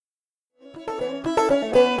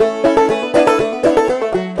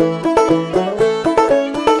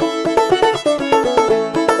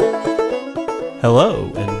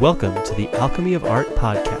Hello, and welcome to the Alchemy of Art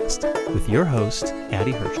podcast with your host,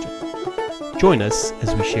 Addie Hurston. Join us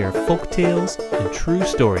as we share folk tales and true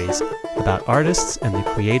stories about artists and the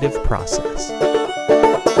creative process.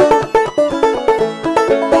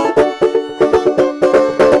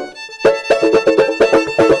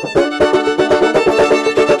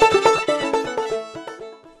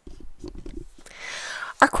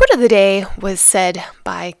 Our quote of the day was said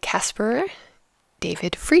by Caspar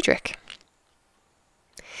David Friedrich.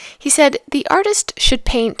 He said, "The artist should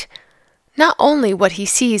paint not only what he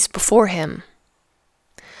sees before him,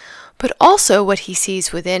 but also what he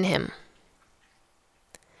sees within him.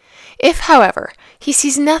 If, however, he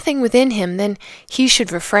sees nothing within him, then he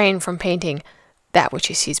should refrain from painting that which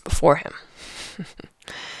he sees before him."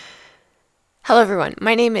 Hello everyone,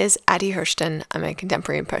 my name is Addie Hurston. I'm a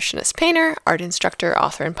contemporary impressionist painter, art instructor,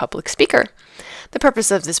 author, and public speaker. The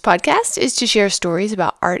purpose of this podcast is to share stories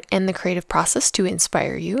about art and the creative process to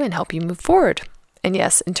inspire you and help you move forward. And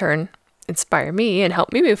yes, in turn, inspire me and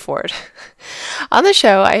help me move forward. On the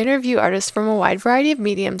show, I interview artists from a wide variety of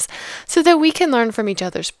mediums so that we can learn from each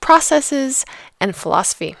other's processes and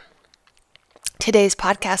philosophy. Today's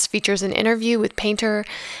podcast features an interview with painter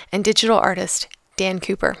and digital artist Dan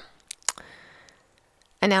Cooper.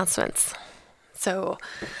 Announcements. So,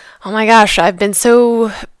 oh my gosh, I've been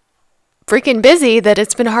so freaking busy that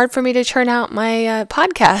it's been hard for me to churn out my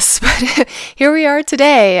podcasts, but here we are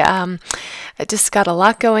today. I just got a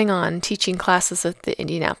lot going on, teaching classes at the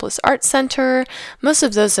Indianapolis Art Center. Most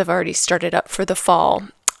of those have already started up for the fall,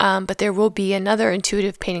 but there will be another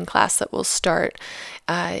intuitive painting class that will start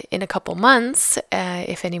in a couple months,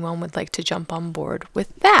 if anyone would like to jump on board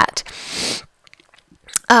with that.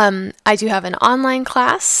 I do have an online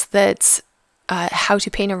class that's how to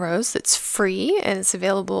paint a rose that's free, and it's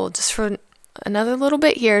available just for another little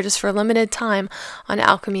bit here, just for a limited time on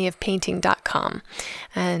alchemyofpainting.com.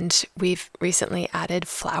 And we've recently added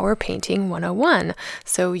Flower Painting 101.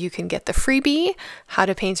 So you can get the freebie, how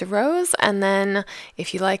to paint a rose, and then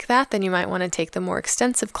if you like that, then you might want to take the more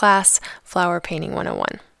extensive class, Flower Painting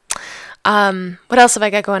 101. What else have I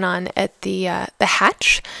got going on at the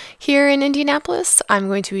Hatch here in Indianapolis? I'm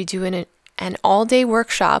going to be doing an all-day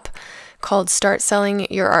workshop called Start Selling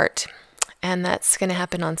Your Art, and that's going to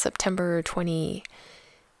happen on September 30th.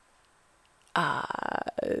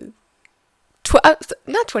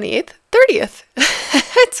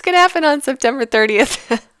 It's going to happen on September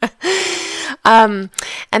 30th. And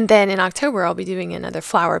then in October, I'll be doing another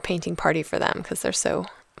flower painting party for them because they're so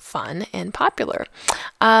fun and popular.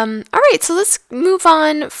 All right, so let's move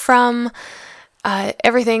on from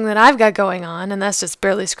everything that I've got going on, and that's just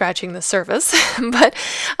barely scratching the surface. But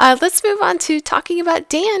let's move on to talking about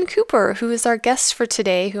Dan Cooper, who is our guest for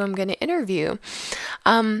today, who I'm going to interview.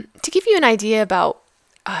 To give you an idea about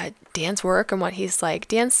Dan's work and what he's like,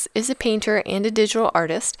 Dan is a painter and a digital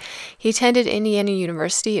artist. He attended Indiana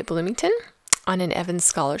University at Bloomington on an Evans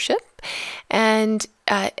Scholarship, and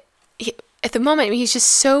at the moment, he's just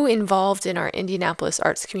so involved in our Indianapolis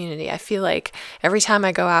arts community. I feel like every time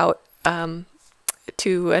I go out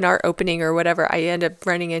to an art opening or whatever, I end up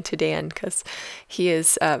running into Dan because he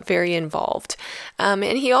is very involved. And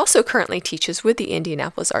he also currently teaches with the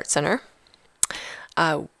Indianapolis Art Center,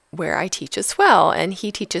 where I teach as well. And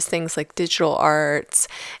he teaches things like digital arts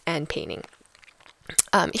and painting.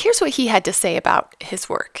 Here's what he had to say about his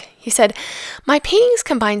work. He said, "My paintings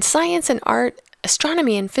combine science and art,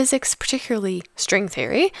 astronomy and physics, particularly string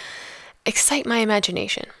theory, excite my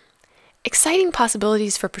imagination. Exciting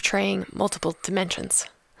possibilities for portraying multiple dimensions.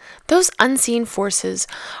 Those unseen forces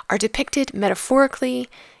are depicted metaphorically,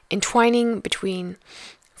 entwining between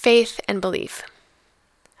faith and belief.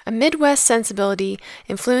 A Midwest sensibility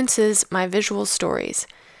influences my visual stories.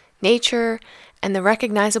 Nature and the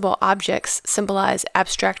recognizable objects symbolize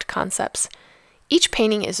abstract concepts. Each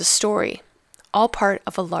painting is a story, all part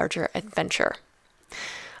of a larger adventure."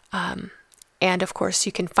 And of course,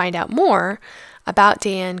 you can find out more about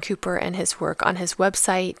Dan Cooper and his work on his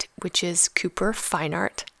website, which is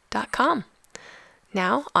cooperfineart.com.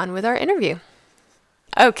 Now, on with our interview.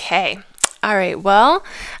 Okay. All right. Well,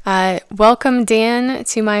 welcome, Dan,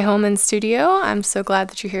 to my home and studio. I'm so glad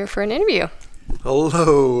that you're here for an interview.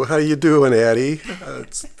 Hello. How you doing, Addie?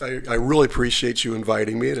 I really appreciate you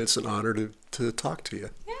inviting me, and it's an honor to talk to you.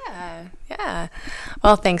 Yeah.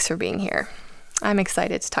 Well, thanks for being here. I'm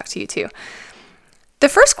excited to talk to you too. The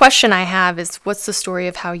first question I have is, what's the story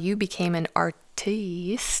of how you became an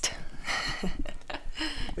artiste?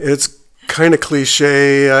 It's kind of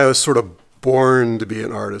cliche. I was sort of born to be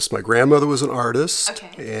an artist. My grandmother was an artist, Okay.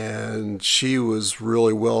 and she was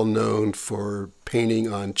really well known for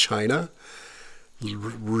painting on china,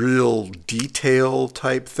 real detail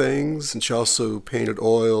type things. And she also painted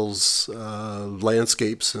oils,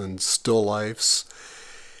 landscapes, and still lifes.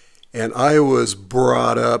 And I was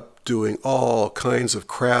brought up doing all kinds of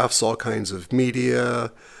crafts, all kinds of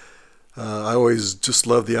media. I always just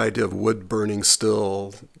loved the idea of wood burning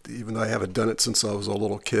still, even though I haven't done it since I was a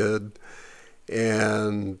little kid.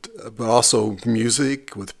 But also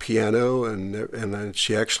music with piano, and then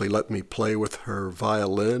she actually let me play with her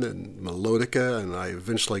violin and melodica, and I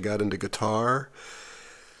eventually got into guitar.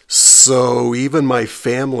 So even my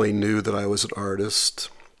family knew that I was an artist.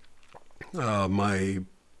 My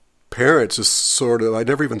parents just sort of, I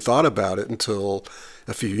never even thought about it until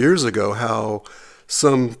a few years ago, how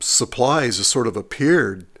some supplies just sort of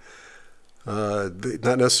appeared,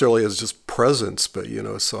 not necessarily as just presents, but,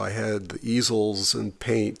 so I had the easels and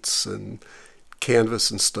paints and canvas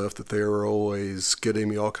and stuff that they were always getting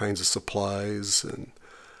me all kinds of supplies. And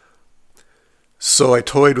so I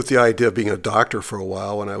toyed with the idea of being a doctor for a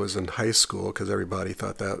while when I was in high school, because everybody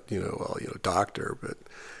thought that, doctor. But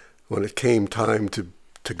when it came time to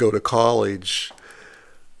go to college,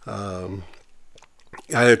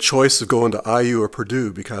 I had a choice of going to IU or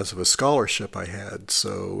Purdue because of a scholarship I had.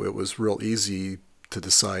 So it was real easy to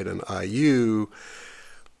decide on IU.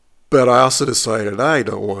 But I also decided I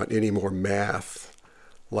don't want any more math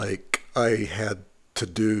like I had to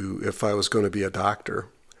do if I was going to be a doctor.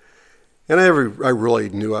 And I really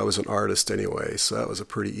knew I was an artist anyway, so that was a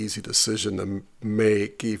pretty easy decision to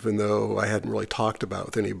make, even though I hadn't really talked about it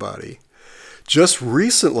with anybody. Just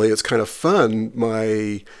recently, it's kind of fun,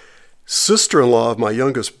 my sister-in-law of my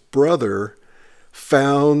youngest brother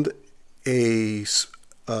found a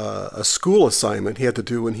school assignment he had to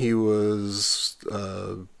do when he was,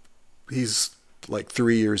 he's like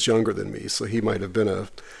 3 years younger than me, so he might have been a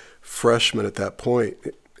freshman at that point.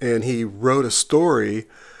 And he wrote a story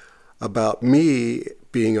about me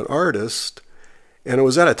being an artist, and it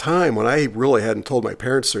was at a time when I really hadn't told my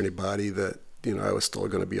parents or anybody that, I was still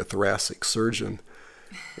going to be a thoracic surgeon.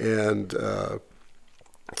 And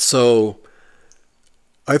so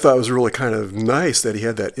I thought it was really kind of nice that he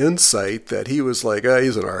had that insight, that he was like,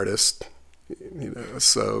 he's an artist.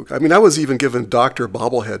 So, I mean, I was even given Dr.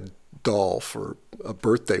 Bobblehead doll for a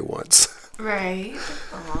birthday once. Right.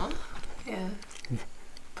 Aw. Yeah.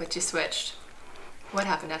 But you switched. What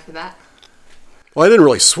happened after that? Well, I didn't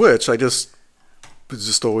really switch. I was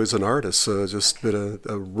just always an artist. So it's just been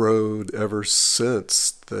a road ever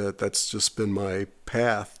since. That's just been my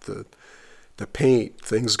path to paint.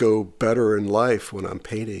 Things go better in life when I'm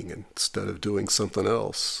painting instead of doing something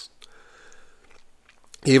else.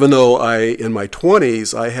 Even though in my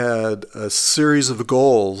 20s, I had a series of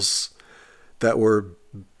goals that were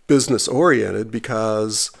business oriented,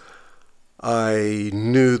 because I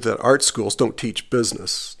knew that art schools don't teach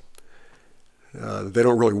business. They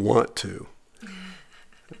don't really want to.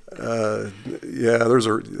 They're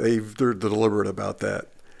deliberate about that.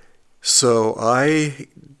 So I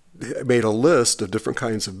made a list of different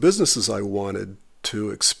kinds of businesses I wanted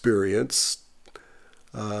to experience,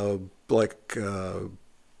 like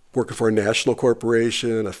working for a national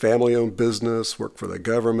corporation, a family-owned business, work for the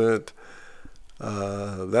government,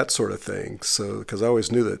 that sort of thing. So, because I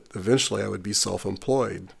always knew that eventually I would be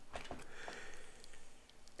self-employed.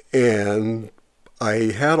 And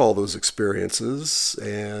I had all those experiences,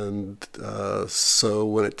 and so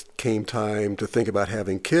when it came time to think about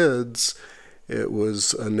having kids, it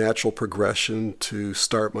was a natural progression to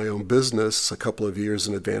start my own business a couple of years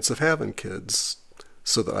in advance of having kids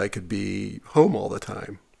so that I could be home all the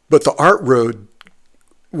time. But the art road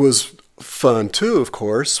was fun too, of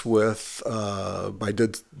course, with I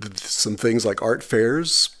did some things like art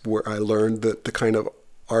fairs, where I learned that the kind of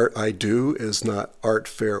art I do is not art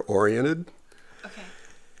fair oriented. Okay.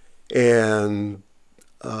 And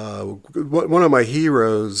one of my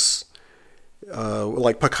heroes,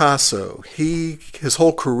 like Picasso, his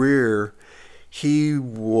whole career, he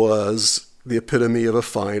was the epitome of a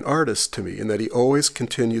fine artist to me, in that he always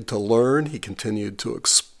continued to learn, he continued to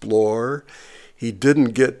explore. He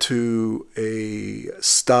didn't get to a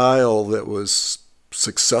style that was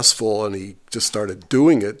successful and he just started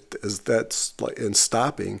doing it as that's like in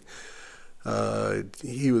stopping.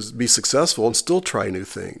 He was be successful and still try new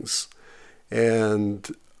things. And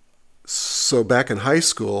so back in high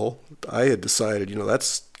school, I had decided,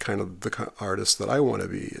 that's kind of the artist that I want to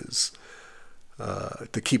be, is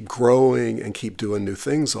to keep growing and keep doing new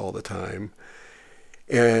things all the time.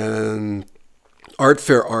 And art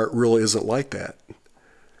fair art really isn't like that,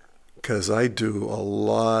 because I do a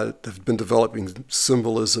lot. I've been developing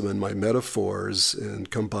symbolism in my metaphors and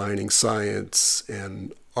combining science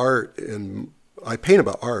and art, and I paint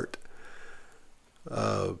about art.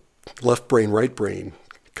 Left brain, right brain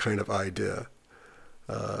kind of idea.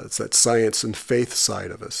 It's that science and faith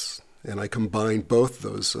side of us. And I combine both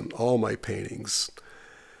those in all my paintings.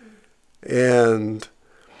 And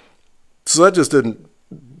so that just didn't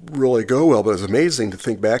really go well, but it's amazing to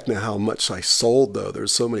think back now how much I sold, though.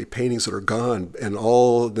 There's so many paintings that are gone, and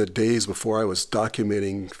all the days before I was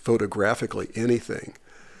documenting photographically anything.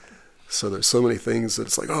 So there's so many things that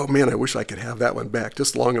it's like, oh man, I wish I could have that one back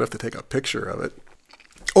just long enough to take a picture of it.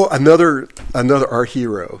 Oh, another art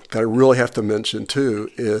hero that I really have to mention too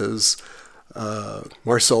is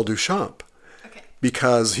Marcel Duchamp. Okay.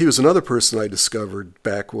 Because he was another person I discovered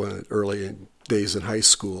back when early in days in high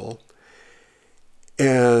school.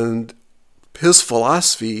 And his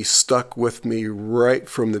philosophy stuck with me right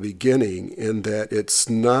from the beginning, in that it's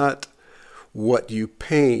not what you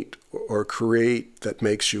paint or create that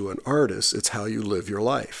makes you an artist, it's how you live your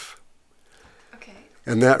life. Okay.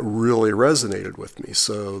 And that really resonated with me.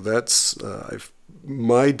 So that's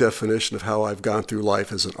my definition of how I've gone through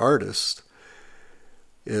life as an artist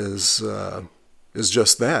is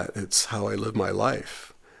just that. It's how I live my life.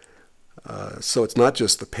 So it's not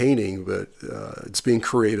just the painting, but it's being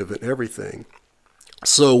creative in everything.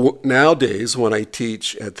 So nowadays, when I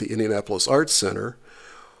teach at the Indianapolis Arts Center,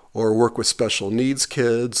 or work with special needs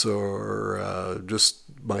kids, or just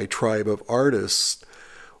my tribe of artists,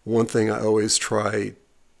 one thing I always try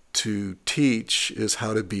to teach is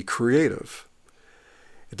how to be creative.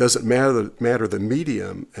 It doesn't matter the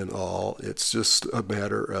medium and all. It's just a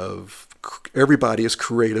matter of everybody is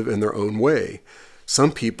creative in their own way.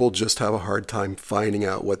 Some people just have a hard time finding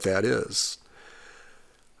out what that is,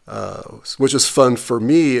 which is fun for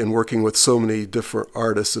me in working with so many different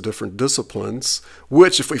artists of different disciplines,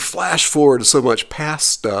 which if we flash forward to so much past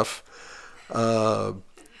stuff,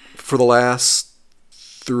 for the last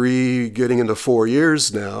 3, getting into 4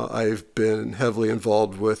 years now, I've been heavily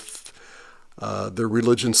involved with the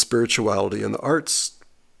Religion, Spirituality, and the Arts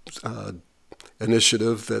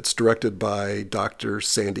initiative that's directed by Dr.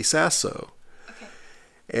 Sandy Sasso.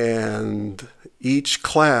 And each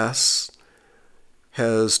class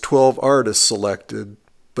has 12 artists selected,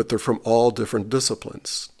 but they're from all different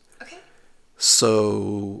disciplines. Okay.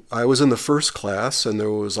 So I was in the first class, and there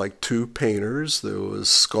was like 2 painters, there was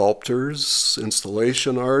sculptors,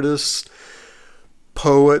 installation artists,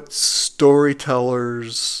 poets,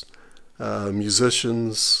 storytellers,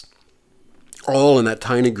 musicians, all in that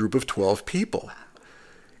tiny group of 12 people. Wow.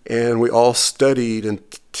 And we all studied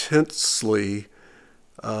intensely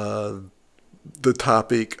the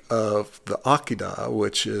topic of the Akedah,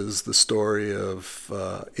 which is the story of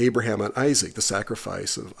Abraham and Isaac, the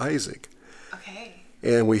sacrifice of Isaac. Okay.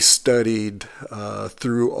 And we studied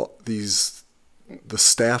through the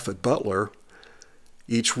staff at Butler.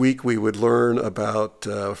 Each week we would learn about,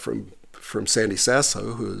 from Sandy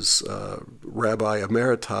Sasso, who's Rabbi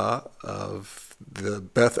Emerita of the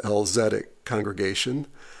Beth El Zedek congregation.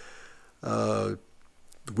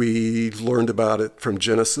 We learned about it from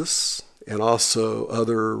Genesis and also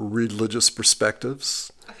other religious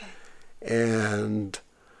perspectives. Okay. And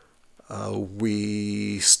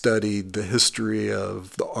we studied the history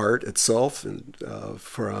of the art itself, and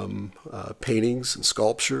from paintings and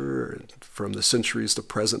sculpture, and from the centuries to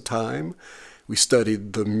present time. We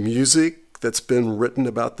studied the music that's been written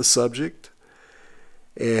about the subject,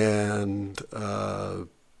 and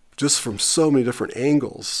just from so many different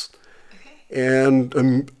angles.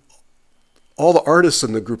 And all the artists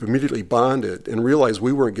in the group immediately bonded and realized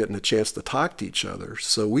we weren't getting a chance to talk to each other.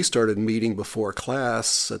 So we started meeting before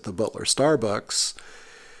class at the Butler Starbucks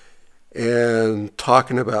and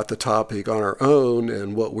talking about the topic on our own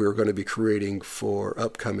and what we were going to be creating for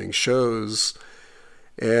upcoming shows.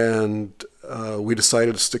 And we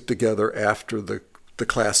decided to stick together after the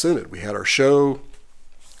class ended. We had our show.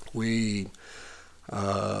 We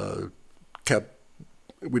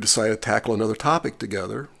decided to tackle another topic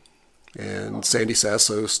together, and Sandy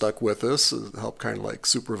Sasso stuck with us, helped kind of like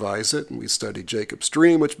supervise it, and we studied Jacob's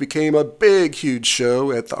Dream, which became a big, huge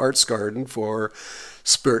show at the Arts Garden for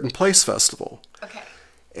Spirit and Place Festival. Okay.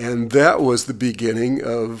 And that was the beginning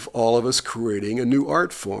of all of us creating a new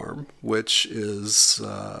art form, which is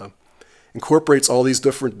incorporates all these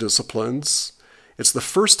different disciplines. It's the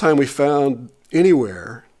first time we found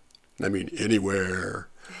anywhere,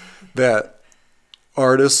 that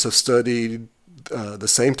artists have studied the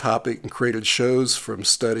same topic and created shows from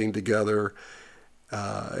studying together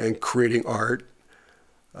and creating art.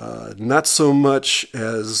 Not so much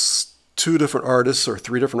as two different artists or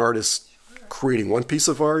three different artists creating one piece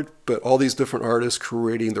of art, but all these different artists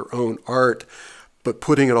creating their own art, but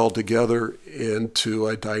putting it all together into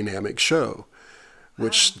a dynamic show,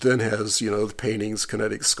 which then has, the paintings,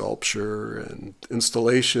 kinetic sculpture, and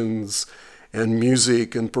installations, and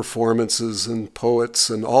music, and performances, and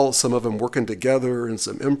poets, and some of them working together, and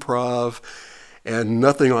some improv, and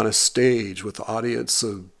nothing on a stage with the audience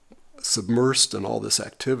submersed in all this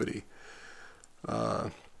activity.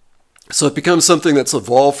 So it becomes something that's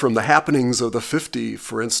evolved from the happenings of the 50,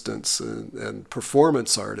 for instance, and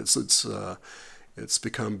performance art. It's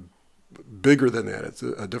become bigger than that. It's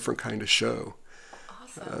a different kind of show.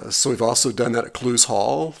 Awesome. So we've also done that at Clues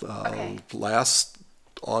Hall last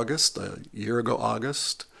August, a year ago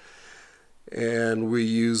August. And we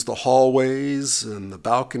used the hallways and the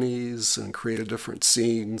balconies and created different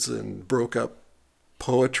scenes and broke up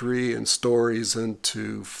poetry and stories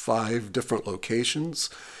into 5 different locations.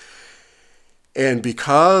 And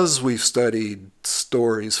because we've studied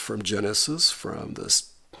stories from Genesis, from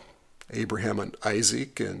this Abraham and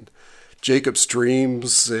Isaac and Jacob's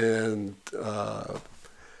dreams and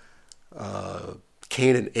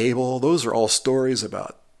Cain and Abel, those are all stories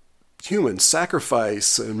about human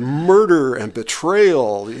sacrifice and murder and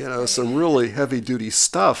betrayal, some really heavy-duty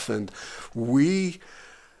stuff. And we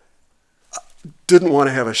didn't want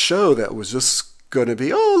to have a show that was just going to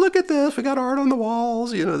be, oh, look at this, we got art on the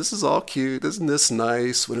walls, this is all cute, isn't this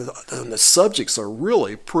nice? When the subjects are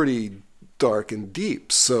really pretty dark and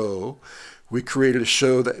deep. So we created a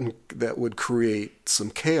show that would create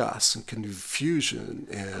some chaos and confusion,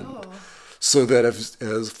 and so that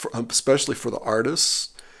especially for the artists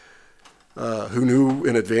who knew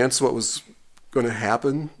in advance what was going to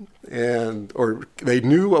happen, or they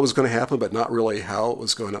knew what was going to happen, but not really how it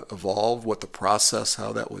was going to evolve, what the process,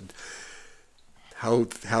 how it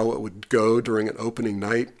would go during an opening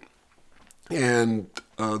night, and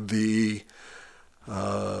the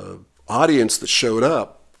audience that showed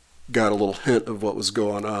up got a little hint of what was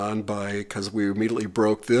going on because we immediately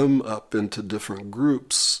broke them up into different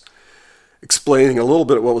groups, explaining a little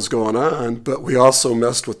bit of what was going on, but we also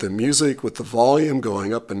messed with the music, with the volume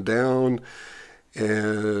going up and down,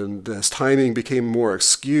 and as timing became more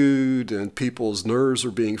skewed and people's nerves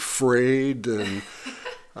were being frayed, and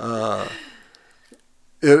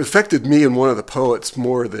it affected me and one of the poets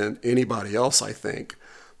more than anybody else, I think.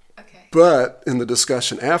 Okay. But in the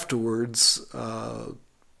discussion afterwards,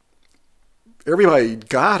 everybody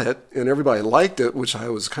got it and everybody liked it, which I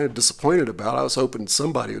was kind of disappointed about. I was hoping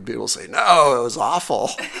somebody would be able to say, no, it was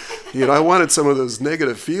awful. I wanted some of those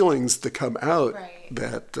negative feelings to come out,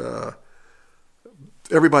 that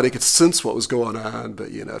everybody could sense what was going on. But,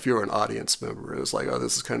 if you were an audience member, it was like, oh,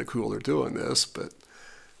 this is kind of cool, they're doing this. But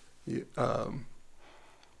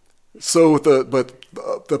so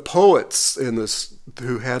the poets in this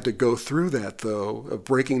who had to go through that, though, of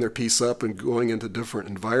breaking their piece up and going into different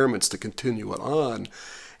environments to continue it on,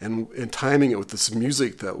 and timing it with this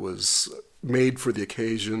music that was made for the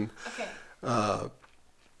occasion. Okay.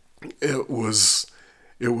 It was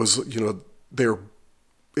it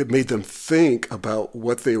made them think about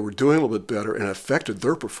what they were doing a little bit better, and affected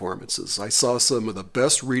their performances. I saw some of the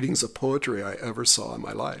best readings of poetry I ever saw in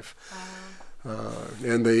my life.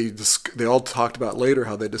 And they all talked about later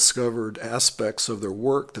how they discovered aspects of their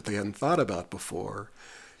work that they hadn't thought about before,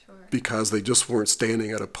 because they just weren't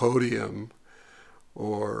standing at a podium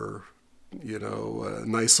or, a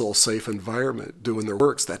nice little safe environment doing their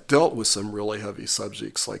works that dealt with some really heavy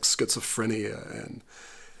subjects like schizophrenia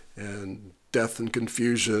and death and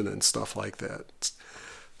confusion and stuff like that.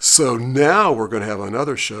 So now we're going to have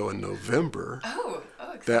another show in November. Oh,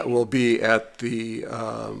 that will be at the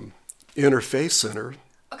Interfaith Center.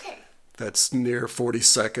 Okay. That's near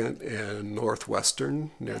 42nd and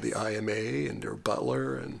Northwestern, near the IMA and near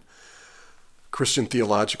Butler, and Christian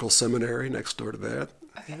Theological Seminary next door to that.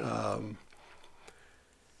 Okay.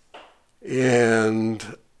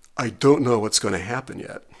 And I don't know what's going to happen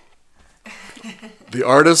yet. The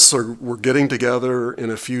artists we're getting together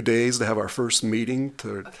in a few days to have our first meeting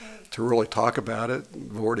to really talk about it.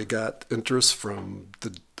 We've already got interest from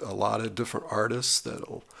a lot of different artists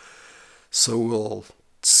so we'll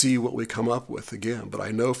see what we come up with again. But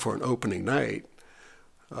I know for an opening night,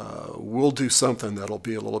 we'll do something that'll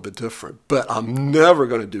be a little bit different. But I'm never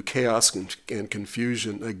going to do chaos and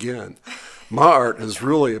confusion again. My art is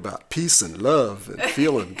really about peace and love and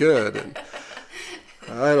feeling good. And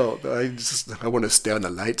I want to stay on the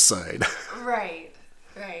light side. Right.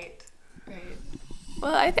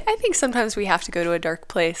 Well, I think sometimes we have to go to a dark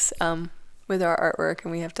place with our artwork,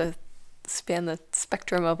 and we have to span the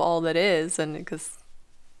spectrum of all that is, and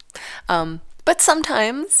but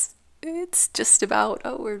sometimes it's just about,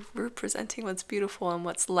 oh, we're presenting what's beautiful and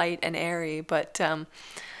what's light and airy. But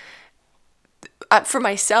for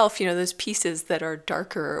myself, those pieces that are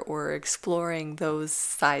darker or exploring those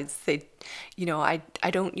sides, I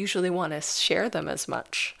don't usually want to share them as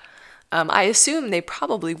much. I assume they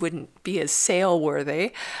probably wouldn't be as sale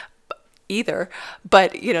worthy either,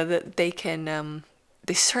 but that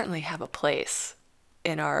they certainly have a place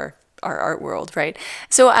in our art world, right?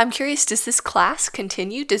 So I'm curious, does this class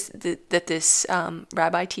continue? That this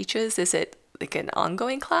rabbi teaches? Is it like an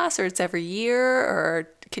ongoing class, or it's every year, or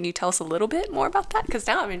can you tell us a little bit more about that? Because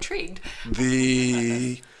now I'm intrigued.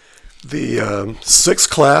 The sixth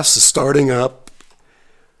class is starting up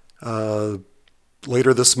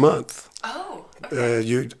later this month. Oh,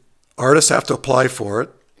 okay. Artists have to apply for it,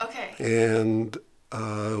 Okay. and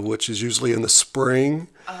which is usually in the spring.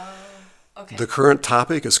 Okay. The current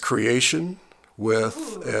topic is creation,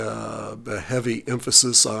 with a heavy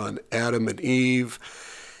emphasis on Adam and Eve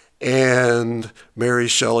and Mary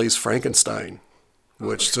Shelley's Frankenstein,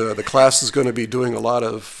 which the class is going to be doing a lot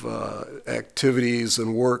of activities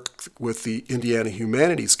and work with the Indiana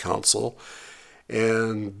Humanities Council,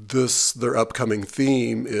 and their upcoming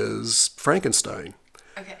theme is Frankenstein,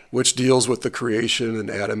 Okay. which deals with the creation and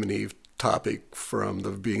Adam and Eve topic from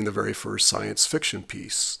being the very first science fiction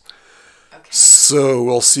piece. Okay. So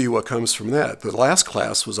we'll see what comes from that. The last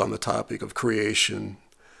class was on the topic of creation,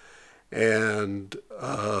 and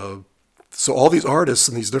so all these artists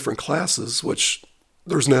in these different classes, which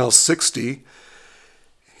there's now 60,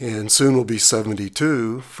 and soon will be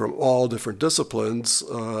 72 from all different disciplines,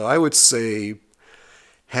 I would say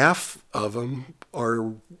half of them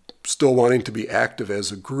are still wanting to be active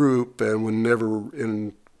as a group,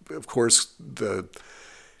 and of course,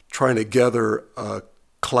 trying to gather a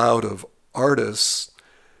cloud of artists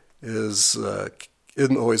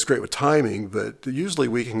isn't always great with timing, but usually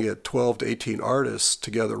we can get 12 to 18 artists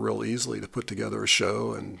together real easily to put together a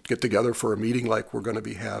show and get together for a meeting like we're going to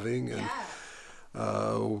be having. And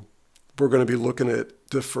we're going to be looking at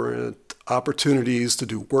different opportunities to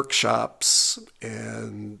do workshops,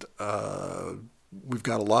 and we've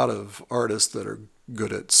got a lot of artists that are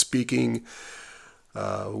good at speaking,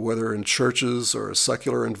 whether in churches or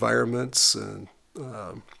secular environments, and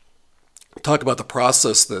talk about the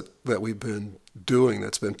process that we've been doing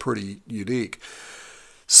that's been pretty unique.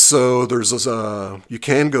 So you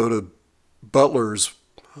can go to Butler's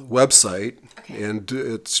website, Okay. and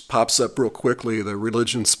it pops up real quickly, the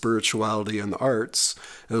religion, spirituality, and the arts,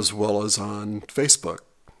 as well as on Facebook.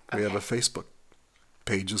 We have a Facebook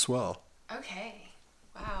page as well. Okay.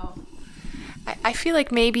 Wow. I feel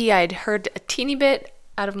like maybe I'd heard a teeny bit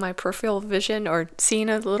out of my peripheral vision or seen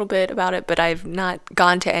a little bit about it, but I've not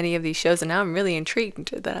gone to any of these shows, and now I'm really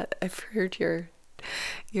intrigued that I've heard your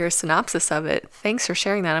synopsis of it. Thanks for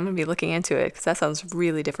sharing that. I'm going to be looking into it because that sounds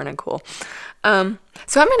really different and cool.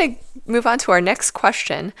 So I'm going to move on to our next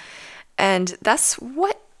question, and that's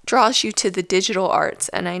what draws you to the digital arts.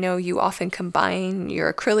 And I know you often combine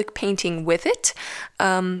your acrylic painting with it.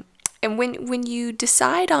 And when you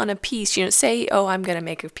decide on a piece, say, oh, I'm going to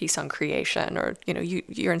make a piece on creation, or,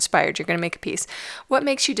 you're inspired, you're going to make a piece. What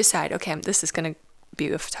makes you decide, okay, this is going to be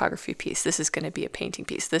a photography piece, this is going to be a painting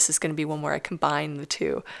piece, this is going to be one where I combine the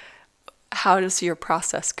two? How does your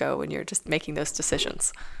process go when you're just making those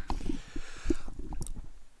decisions?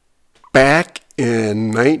 Back in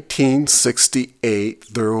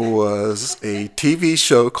 1968, there was a TV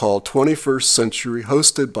show called 21st Century,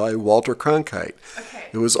 hosted by Walter Cronkite. Okay.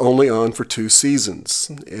 It was only on for 2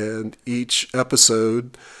 seasons, and each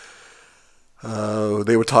episode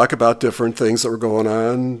they would talk about different things that were going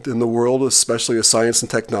on in the world, especially with science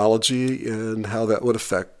and technology, and how that would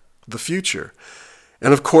affect the future.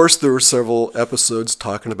 And of course, there were several episodes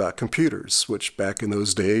talking about computers, which back in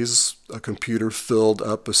those days, a computer filled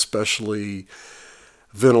up a specially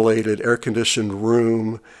ventilated, air-conditioned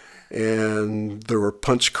room, and there were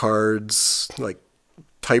punch cards, like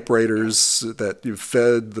typewriters, that you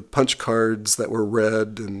fed the punch cards that were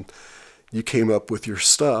read, and you came up with your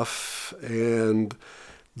stuff. And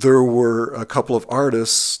there were a couple of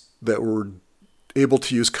artists that were able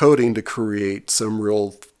to use coding to create some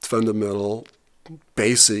real fundamental,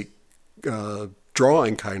 basic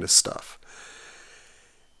drawing kind of stuff.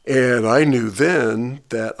 And I knew then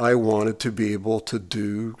that I wanted to be able to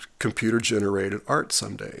do computer-generated art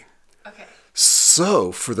someday. Okay.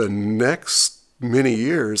 So for the next many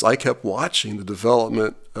years, I kept watching the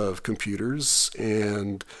development of computers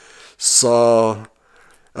and saw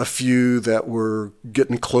a few that were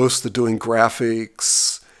getting close to doing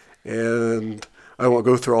graphics. And I won't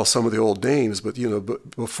go through some of the old names, but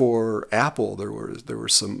before Apple, there were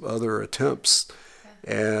some other attempts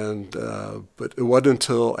And but it wasn't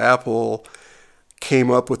until Apple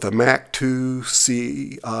came up with the Mac II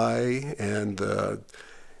CI and the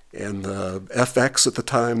FX at the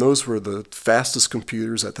time. Those were the fastest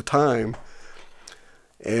computers at the time.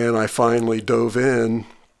 And I finally dove in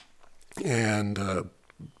and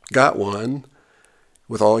got one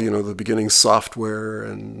with all, the beginning software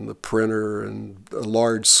and the printer and a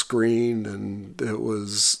large screen. And it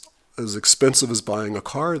was as expensive as buying a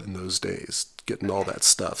car in those days, getting all that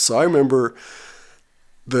stuff. So I remember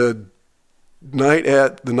the night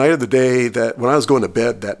of the day that when I was going to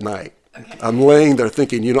bed that night, I'm laying there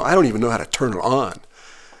thinking, I don't even know how to turn it on.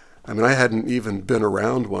 I mean, I hadn't even been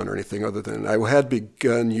around one or anything other than I had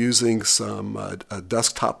begun using a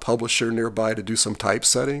desktop publisher nearby to do some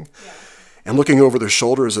typesetting. Yeah. And looking over their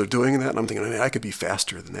shoulders, they're doing that, and I'm thinking, I could be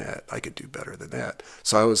faster than that. I could do better than that.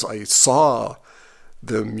 So I saw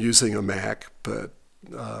them using a Mac, but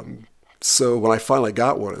so when I finally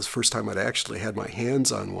got one, it was the first time I'd actually had my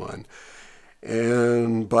hands on one.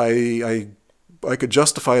 And I could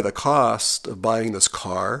justify the cost of buying this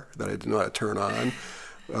car that I didn't know how to turn on.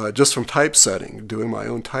 Just from typesetting, doing my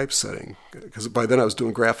own typesetting, because by then I was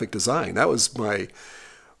doing graphic design. That was my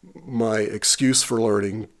excuse for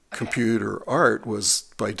learning computer art,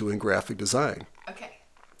 was by doing graphic design. Okay.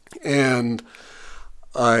 And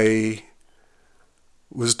I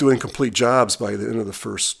was doing complete jobs by the end of the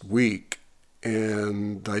first week,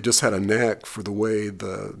 and I just had a knack for the way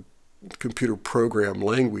the computer program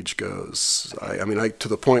language goes. I mean, to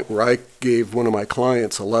the point where I gave one of my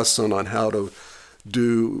clients a lesson on how to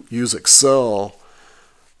use Excel,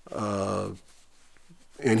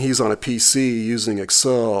 and he's on a PC using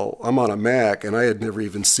Excel. I'm on a Mac, and I had never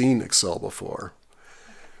even seen Excel before.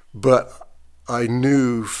 But I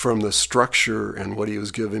knew from the structure and what he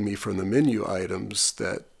was giving me from the menu items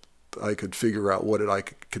that I could figure out I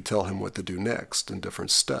could tell him what to do next in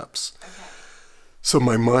different steps. Okay. So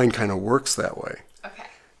my mind kind of works that way. Okay.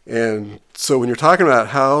 And so when you're talking about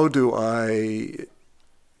how do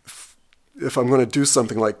if I'm going to do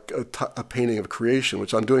something like a painting of creation,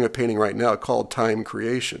 which I'm doing a painting right now called Time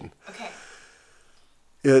Creation. Okay.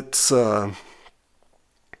 It's, I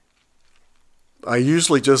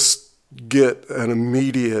usually just get an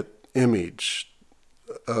immediate image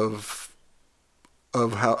of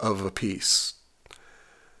a piece.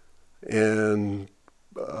 And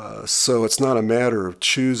so it's not a matter of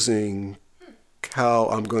choosing how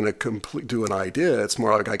I'm going to do an idea. It's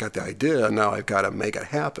more like I got the idea, and now I've got to make it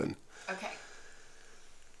happen. Okay.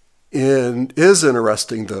 And is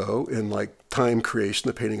interesting, though, in like Time Creation,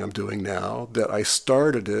 the painting I'm doing now, that I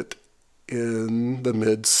started it in the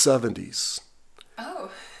mid-'70s.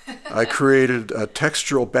 Oh. I created a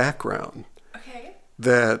textural background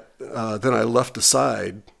that then I left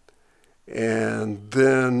aside. And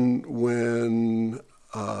then when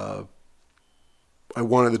I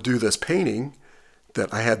wanted to do this painting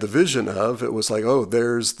that I had the vision of, it was like, oh,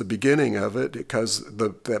 there's the beginning of it, because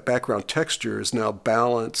that background texture is now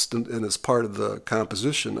balanced and is part of the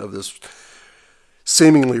composition of this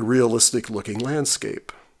seemingly realistic looking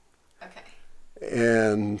landscape. Okay.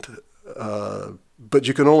 And but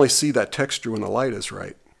you can only see that texture when the light is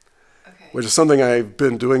right. Okay. Which is something I've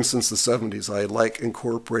been doing since the 70s. I like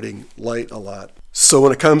incorporating light a lot. So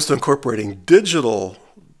when it comes to incorporating digital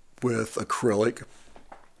with acrylic,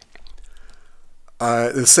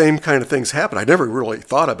 the same kind of things happen. I never really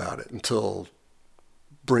thought about it until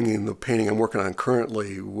bringing the painting I'm working on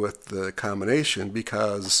currently with the combination,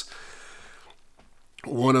 because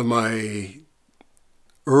one of my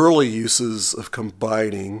early uses of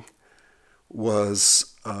combining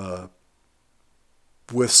was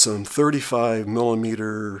with some 35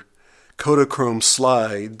 millimeter Kodachrome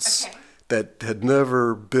slides that had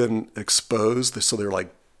never been exposed. So they're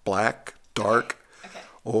like black, dark,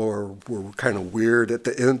 or were kind of weird. At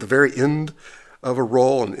the very end of a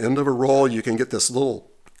roll and end of a roll, you can get this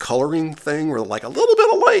little coloring thing where like a little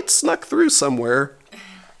bit of light snuck through somewhere.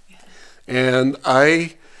 And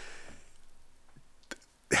I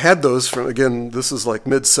had those from, again, this is like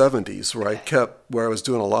mid-'70s, where I was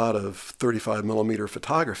doing a lot of 35 millimeter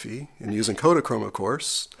photography and using Kodachrome, of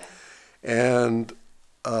course. And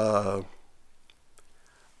I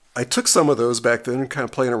took some of those back then and kind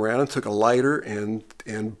of playing around, and took a lighter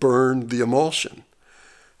and burned the emulsion.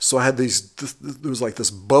 So I had there was like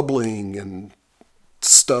this bubbling and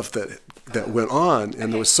stuff that went on,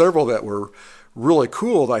 and there was several that were really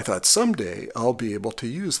cool that I thought someday I'll be able to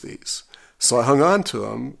use these. So I hung on to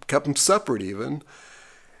them, kept them separate even,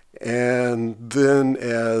 and then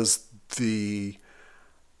as the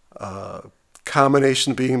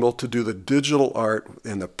combination of being able to do the digital art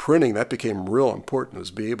and the printing, that became real important, was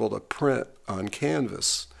be able to print on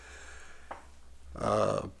canvas.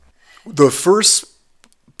 The first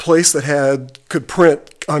place that could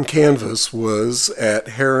print on canvas was at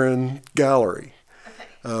Heron Gallery,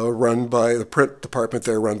 run by the print department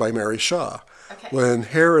there, run by Mary Shaw. Okay. When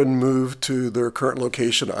Heron moved to their current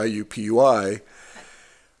location, IUPUI,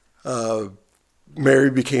 Mary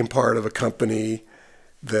became part of a company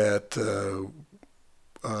that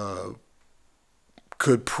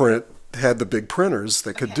could print, had the big printers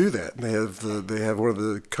that could do that. And they have one of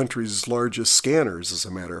the country's largest scanners, as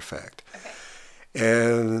a matter of fact.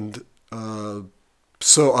 And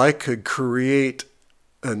so I could create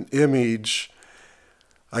an image.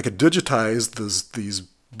 I could digitize these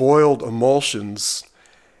boiled emulsions,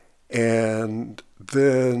 and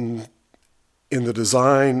then in the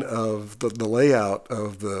design of the layout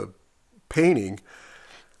of the painting,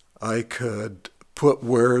 I could put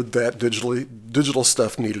where that digital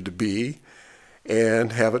stuff needed to be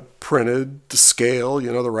and have it printed to scale,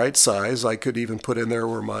 the right size. I could even put in there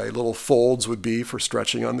where my little folds would be for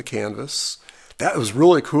stretching on the canvas. That was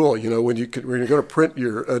really cool. When you're going to print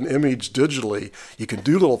an image digitally, you can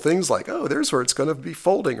do little things like, oh, there's where it's going to be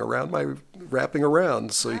folding around wrapping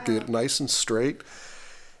around, so you can get it nice and straight,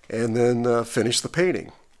 and then finish the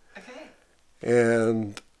painting. Okay.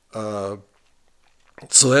 And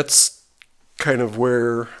so that's kind of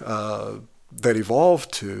where that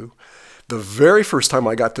evolved to. The very first time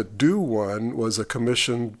I got to do one was a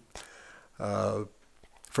commission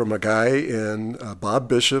from a guy in Bob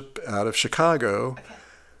Bishop out of Chicago,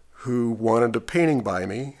 who wanted a painting by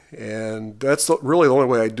me. And that's really the only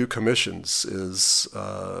way I do commissions is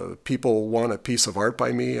people want a piece of art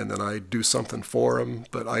by me, and then I do something for them,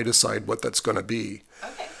 but I decide what that's going to be.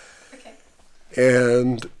 Okay.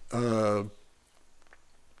 And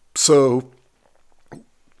so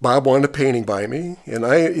Bob wanted a painting by me, and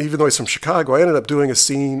even though he's from Chicago, I ended up doing a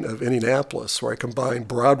scene of Indianapolis where I combined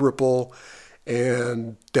Broad Ripple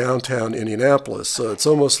and downtown Indianapolis. So it's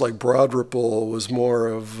almost like Broad Ripple was more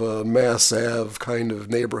of a Mass Ave kind of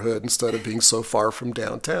neighborhood instead of being so far from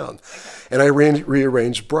downtown. And I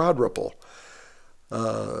rearranged Broad Ripple.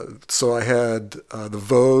 So I had the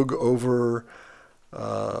Vogue over,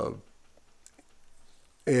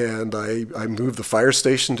 and I moved the fire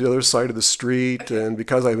station to the other side of the street. And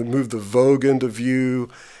because I moved the Vogue into view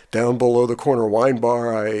down below the corner wine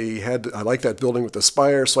bar, I liked that building with the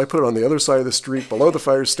spire, so I put it on the other side of the street below the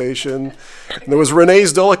fire station. And there was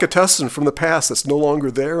Renee's Delicatessen from the past that's no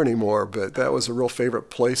longer there anymore, but that was a real favorite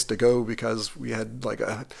place to go because we had like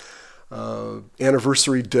a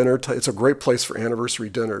anniversary dinner. It's a great place for anniversary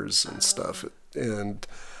dinners and stuff, and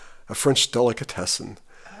a French delicatessen.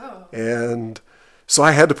 And so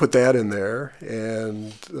I had to put that in there,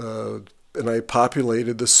 and I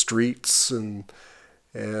populated the streets and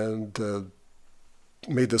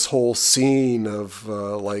made this whole scene of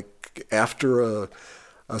like after a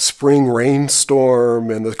spring rainstorm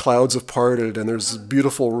and the clouds have parted and there's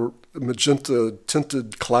beautiful magenta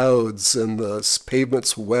tinted clouds and the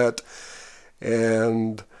pavement's wet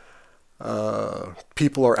and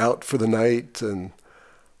people are out for the night, and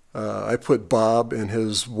I put Bob and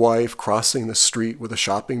his wife crossing the street with a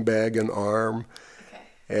shopping bag and arm.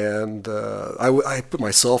 And I put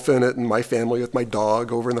myself in it and my family with my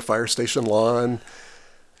dog over in the fire station lawn.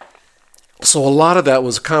 So a lot of that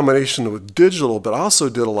was a combination with digital, but I also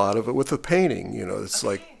did a lot of it with the painting. It's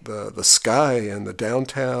like the sky and the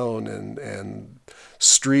downtown and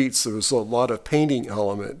streets. There was a lot of painting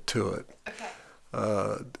element to it.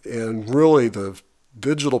 And really the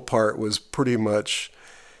digital part was pretty much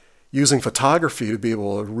using photography to be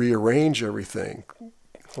able to rearrange everything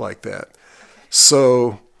like that.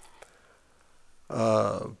 So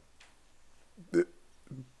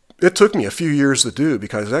it took me a few years to do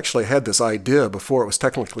because I actually had this idea before it was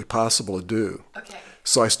technically possible to do.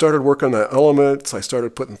 So I started working on elements, I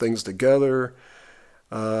started putting things together,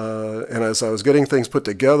 and as I was getting things put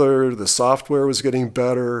together, the software was getting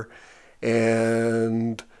better,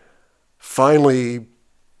 and finally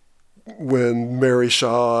when Mary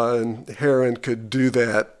Shaw and Heron could do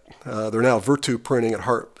that, they're now Virtu printing at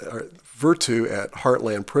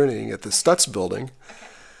Heartland Printing at the Stutz building,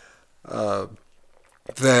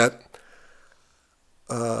 that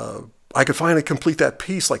I could finally complete that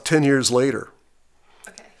piece like 10 years later.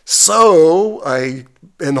 So and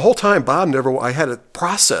the whole time I had a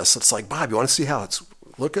process. It's like, Bob, you want to see how it's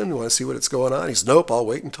looking? You want to see what it's going on? He's, nope, I'll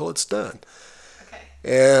wait until it's done.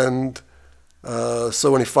 And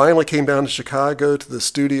so when he finally came down to Chicago to the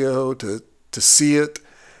studio to see it,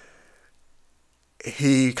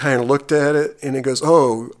 he kind of looked at it and he goes,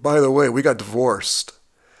 oh, by the way, we got divorced.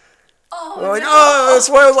 I'm like, oh, that's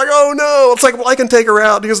why I was like, oh no. It's like, well, I can take her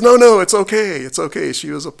out. He goes, no, it's okay. It's okay.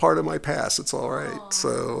 She was a part of my past. It's all right.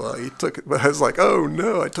 So he took it, but I was like, oh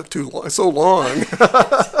no, I took too long, so long.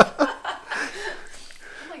 Oh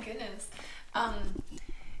my goodness.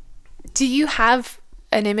 Do you have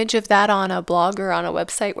an image of that on a blog or on a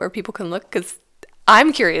website where people can look? Because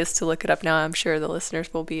I'm curious to look it up now. I'm sure the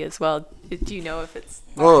listeners will be as well. Do you know if it's?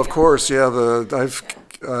 Well, of course, yeah.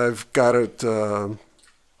 I've got it on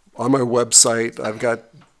my website. I've got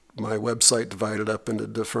my website divided up into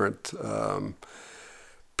different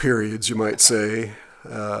periods, you might say,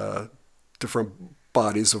 different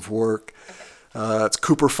bodies of work. It's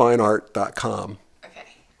cooperfineart.com. Okay.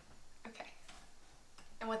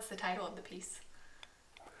 And what's the title of the piece?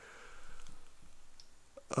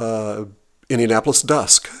 Indianapolis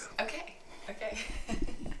Dusk. Okay.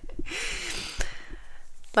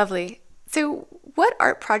 Lovely. So what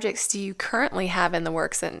art projects do you currently have in the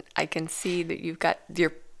works? And I can see that you've got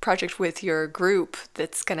your project with your group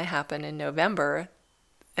that's going to happen in November,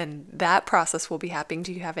 and that process will be happening.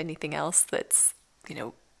 Do you have anything else that's,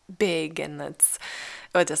 big and that's,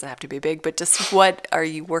 well, it doesn't have to be big, but just what are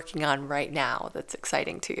you working on right now that's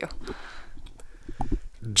exciting to you?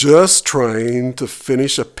 Just trying to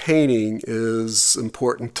finish a painting is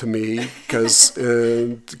important to me because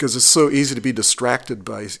it's so easy to be distracted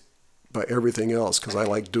by everything else because I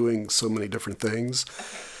like doing so many different things.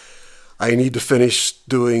 I need to finish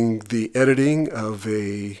doing the editing of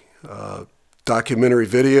a documentary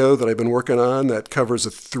video that I've been working on that covers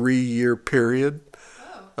a 3-year period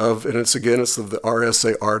and it's of the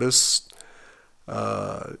RSA artists.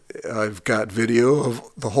 I've got video of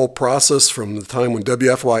the whole process from the time when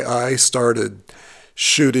WFYI started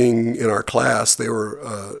shooting in our class. They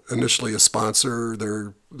were initially a sponsor.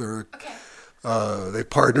 They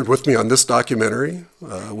partnered with me on this documentary,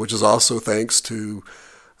 which is also thanks to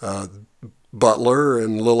Butler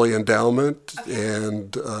and Lilly Endowment,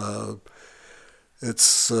 and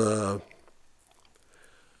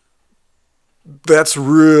that's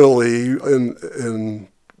really and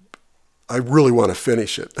I really want to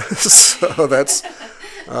finish it. So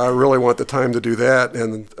I really want the time to do that,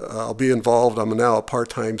 and I'll be involved. I'm now a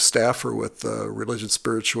part-time staffer with Religion,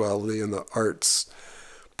 Spirituality, and the Arts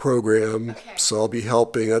program, so I'll be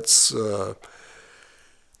helping. They'll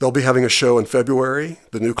be having a show in February,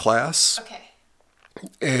 the new class.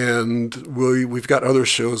 And we've got other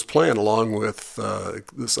shows planned along with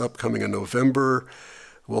this upcoming in November.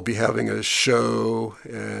 We'll be having a show,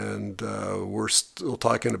 and we're still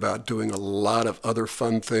talking about doing a lot of other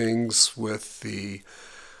fun things with the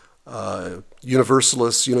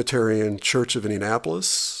Universalist Unitarian Church of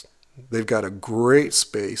Indianapolis. They've got a great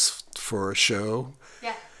space for a show.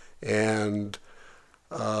 Yeah. And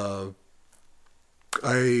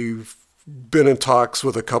I've been in talks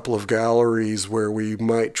with a couple of galleries where we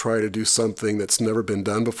might try to do something that's never been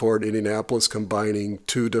done before in Indianapolis, combining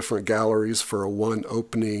 2 different galleries for a one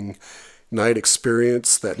opening night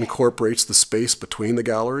experience that incorporates the space between the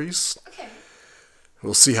galleries.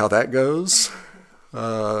 We'll see how that goes.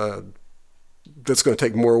 That's going to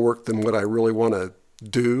take more work than what I really want to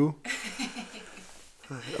do.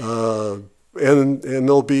 And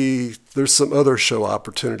there's some other show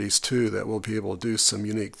opportunities too that we'll be able to do some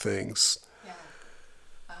unique things. Yeah.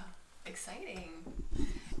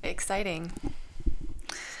 Exciting.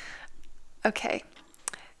 Okay.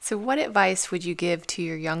 So what advice would you give to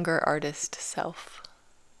your younger artist self?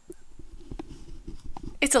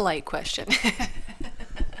 It's a light question.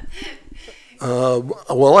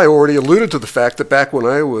 Well, I already alluded to the fact that back when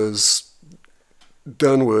I was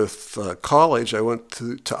done with college, I went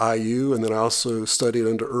to IU, and then I also studied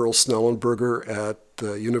under Earl Snellenberger at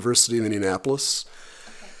the University of Indianapolis.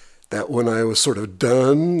 That when I was sort of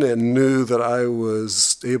done and knew that I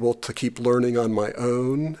was able to keep learning on my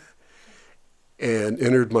own and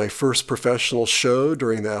entered my first professional show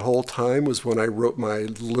during that whole time was when I wrote my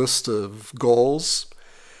list of goals.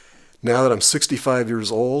 Now that I'm 65 years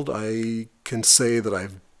old, I can say that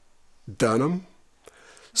I've done them.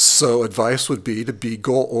 So advice would be to be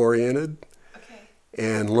goal-oriented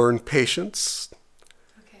and learn patience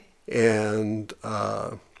and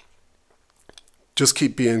just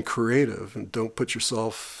keep being creative and don't put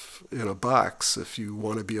yourself in a box if you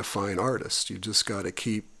want to be a fine artist. You just got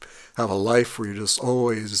to have a life where you're just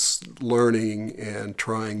always learning and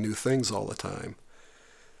trying new things all the time.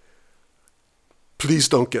 Please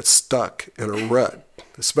don't get stuck in a rut,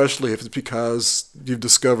 especially if it's because you've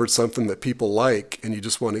discovered something that people like and you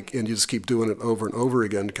just keep doing it over and over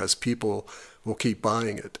again because people will keep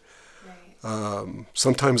buying it. Right.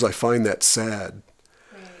 Sometimes I find that sad.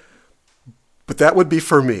 Right. But that would be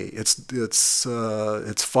for me. It's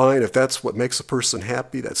fine if that's what makes a person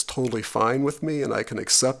happy. That's totally fine with me, and I can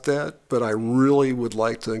accept that. But I really would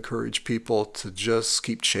like to encourage people to just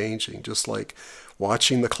keep changing, just like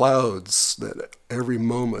watching the clouds. That every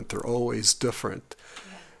moment they're always different,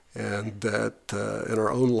 and that in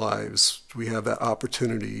our own lives we have that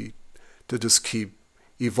opportunity to just keep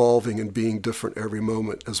evolving and being different every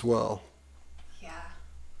moment as well.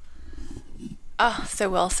 Oh, so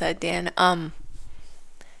well said, Dan.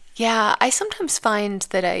 Yeah, I sometimes find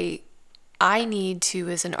that I need to,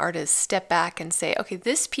 as an artist, step back and say, okay,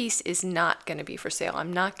 this piece is not going to be for sale.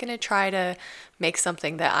 I'm not going to try to make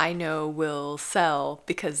something that I know will sell,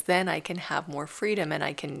 because then I can have more freedom and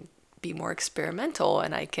I can be more experimental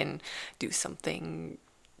and I can do something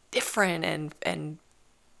different and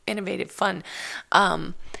innovative, fun.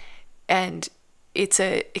 And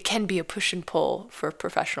it can be a push and pull for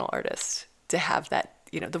professional artists to have that,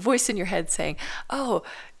 the voice in your head saying, oh,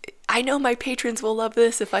 I know my patrons will love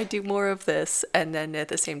this if I do more of this. And then at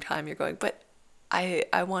the same time, you're going, but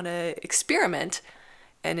I want to experiment.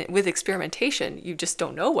 And with experimentation, you just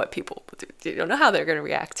don't know what you don't know how they're going to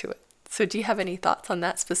react to it. So do you have any thoughts on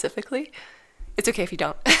that specifically? It's okay if you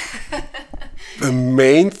don't. The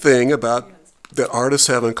main thing about that artists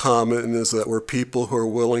have in common is that we're people who are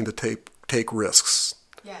willing to take risks.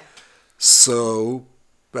 Yeah. So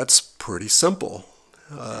that's pretty simple.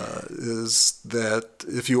 Is that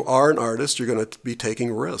if you are an artist, you're going to be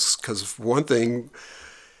taking risks, because one thing,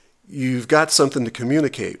 you've got something to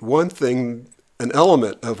communicate. One thing, an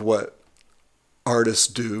element of what artists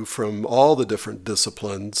do from all the different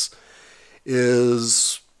disciplines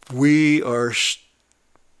is we are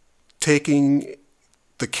taking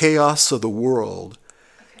the chaos of the world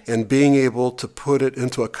and being able to put it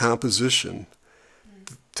into a composition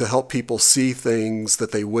to help people see things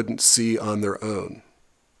that they wouldn't see on their own.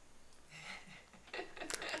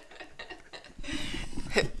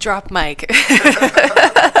 Drop mic.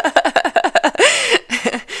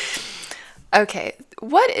 Okay,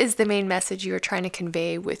 what is the main message you are trying to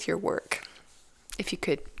convey with your work? If you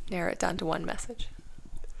could narrow it down to one message.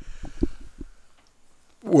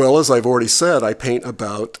 Well, as I've already said, I paint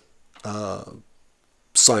about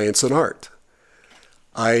science and art.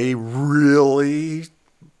 I really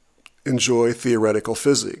enjoy theoretical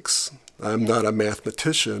physics. I'm not a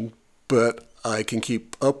mathematician, but I can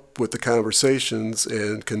keep up with the conversations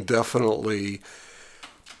and can definitely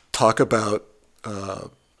talk about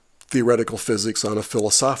theoretical physics on a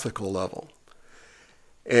philosophical level.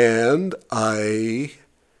 And I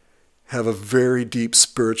have a very deep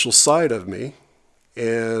spiritual side of me.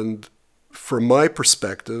 And from my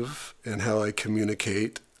perspective and how I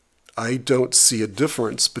communicate, I don't see a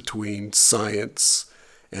difference between science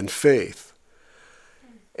and faith.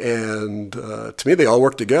 And to me, they all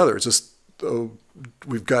work together. It's just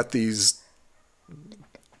we've got these,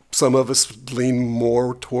 some of us lean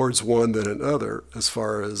more towards one than another as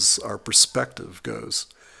far as our perspective goes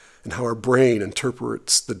and how our brain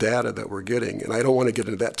interprets the data that we're getting. And I don't want to get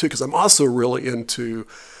into that too, because I'm also really into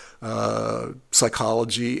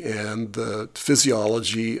psychology and the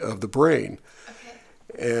physiology of the brain.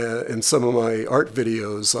 Okay. And in some of my art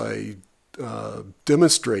videos, I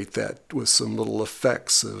demonstrate that with some little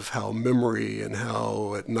effects of how memory and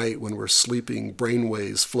how at night when we're sleeping, brain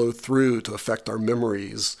waves flow through to affect our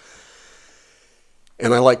memories.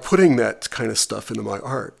 And I like putting that kind of stuff into my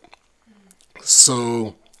art.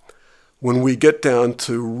 So when we get down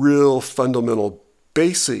to real fundamental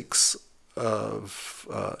basics of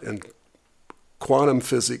and quantum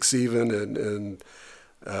physics even, and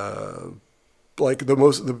like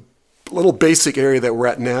the little basic area that we're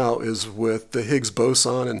at now is with the Higgs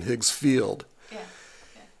boson and Higgs field. Yeah.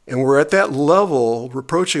 And we're at that level, we're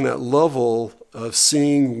approaching that level of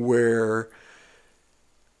seeing where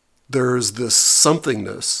there's this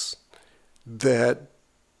somethingness that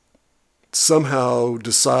somehow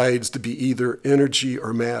decides to be either energy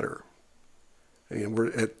or matter. And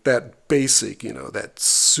we're at that basic, that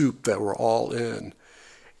soup that we're all in.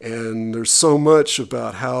 And there's so much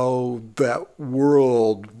about how that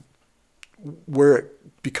world, where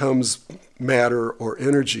it becomes matter or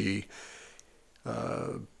energy,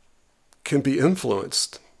 can be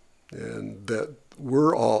influenced, and that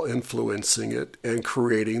we're all influencing it and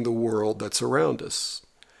creating the world that's around us.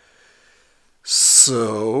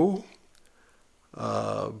 So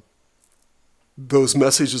those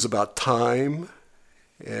messages about time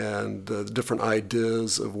and the different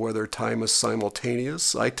ideas of whether time is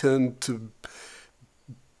simultaneous, I tend to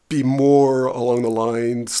be more along the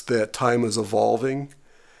lines that time is evolving,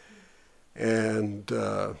 and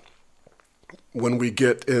when we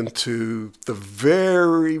get into the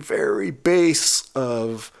very, very base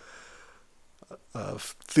of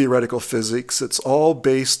theoretical physics, it's all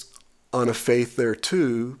based on a faith there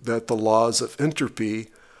too that the laws of entropy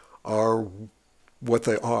are what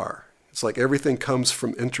they are. It's like everything comes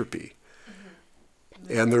from entropy,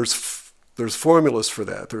 and there's formulas for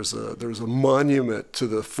that. There's a monument to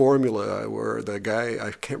the formula where the guy,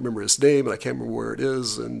 I can't remember his name and I can't remember where it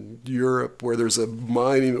is in Europe, where there's a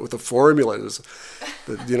monument with a formula. This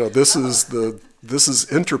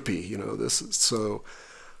is entropy. This is so.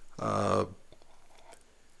 But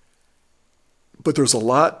there's a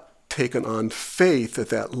lot taken on faith at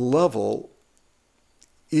that level,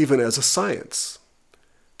 even as a science.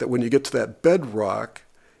 That when you get to that bedrock,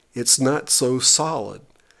 it's not so solid.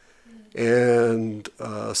 And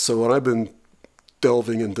so when I've been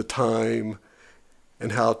delving into time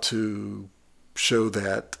and how to show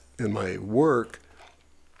that in my work,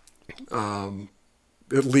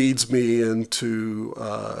 it leads me into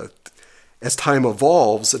as time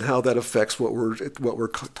evolves and how that affects what we're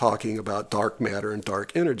talking about, dark matter and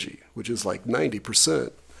dark energy, which is like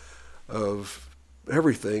 90% of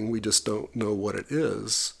everything. We just don't know what it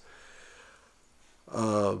is.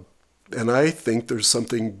 And I think there's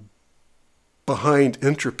something behind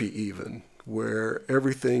entropy even, where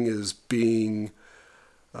everything is being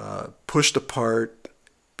pushed apart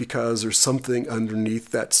because there's something underneath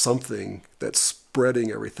that something that's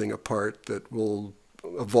spreading everything apart that will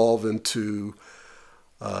evolve into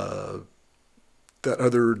that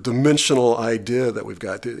other dimensional idea that we've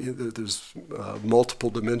got. There's multiple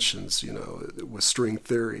dimensions, with string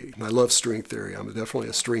theory. And I love string theory. I'm definitely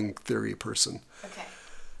a string theory person. Okay.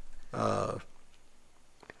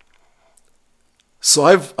 So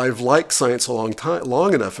I've liked science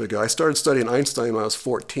long enough ago. I started studying Einstein when I was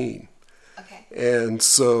 14. Okay. And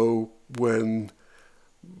so when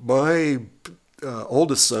my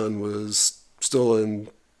oldest son was still in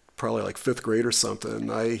probably like 5th grade or something,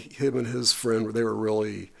 him and his friend, they were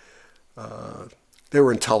really, they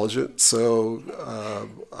were intelligent. So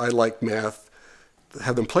I liked math,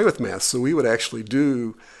 have them play with math. So we would actually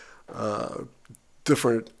do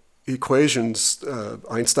different equations,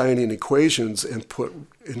 Einsteinian equations, and put,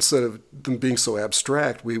 instead of them being so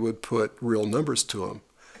abstract, we would put real numbers to them.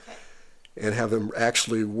 Okay. And have them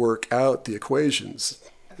actually work out the equations.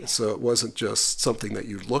 Okay. So it wasn't just something that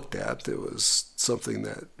you looked at, it was something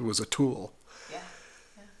that was a tool. Yeah.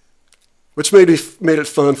 Yeah. Which made it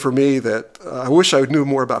fun for me that I wish I knew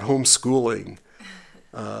more about homeschooling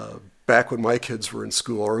back when my kids were in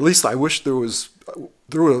school, or at least I wish there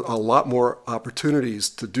were a lot more opportunities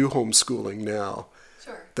to do homeschooling now.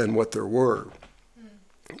 Sure. Than what there were.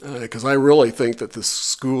 Because I really think that the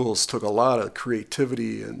schools took a lot of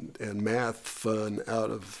creativity and math fun out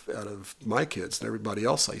of my kids and everybody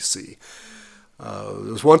else I see.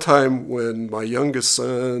 There was one time when my youngest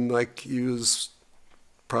son, he was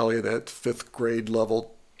probably in that 5th grade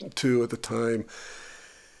level 2 at the time,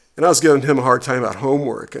 and I was giving him a hard time about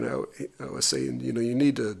homework, and I was saying, you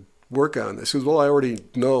need to work on this. He goes, well, I already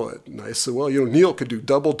know it. And I said, well, Neil could do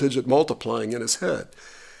double-digit multiplying in his head.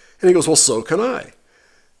 And he goes, well, so can I.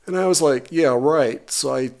 And I was like, yeah, right.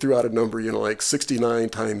 So I threw out a number, like 69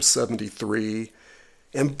 times 73.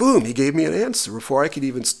 And boom, he gave me an answer before I could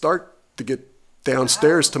even start to get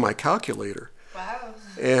downstairs to my calculator. Wow.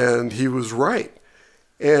 And he was right.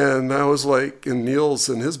 And I was like, and Neil's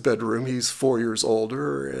in his bedroom, he's 4 years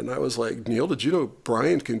older. And I was like, Neil, did you know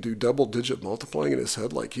Brian can do double-digit multiplying in his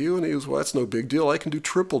head like you? And he was, well, that's no big deal. I can do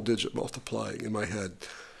triple-digit multiplying in my head.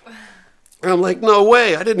 And I'm like, no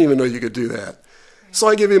way. I didn't even know you could do that. So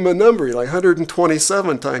I give him a number, like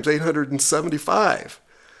 127 times 875.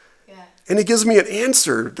 Yeah. And he gives me an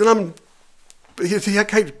answer. Then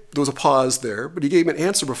there was a pause there, but he gave me an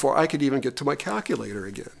answer before I could even get to my calculator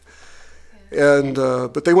again. Yeah. And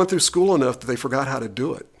but they went through school enough that they forgot how to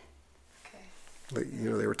do it. Okay.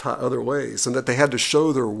 They were taught other ways, and that they had to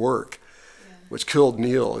show their work, which killed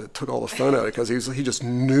Neil. It took all the fun out of it because he just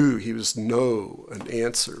knew he was know an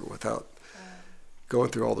answer without going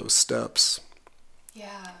through all those steps.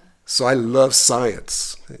 Yeah. So I love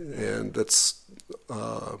science, and that's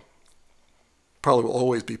probably will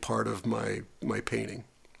always be part of my painting.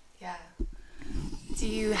 Yeah. Do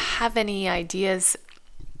you have any ideas?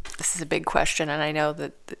 This is a big question, and I know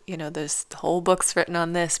that there's whole books written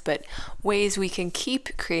on this, but ways we can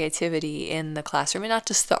keep creativity in the classroom, and not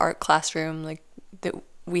just the art classroom like that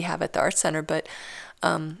we have at the Art Center, but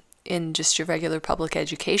in just your regular public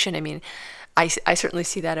education. I mean, I certainly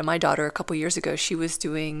see that in my daughter. A couple years ago, she was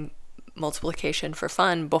doing multiplication for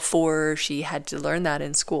fun before she had to learn that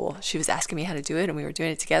in school. She was asking me how to do it, and we were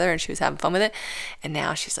doing it together, and she was having fun with it. And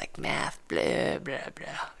now she's like, math, blah, blah,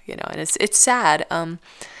 blah, and it's sad.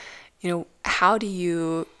 How do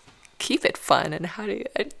you keep it fun, and how do you,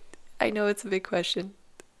 I know it's a big question.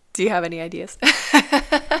 Do you have any ideas?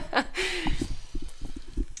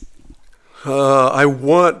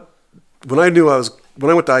 When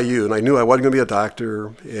I went to IU and I knew I wasn't going to be a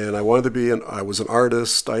doctor and I wanted to I was an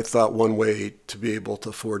artist, I thought one way to be able to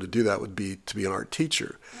afford to do that would be to be an art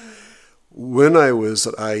teacher. When I was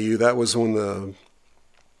at IU, that was when the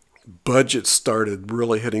budget started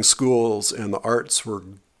really hitting schools and the arts were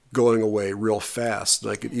going away real fast.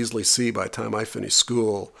 And I could easily see by the time I finished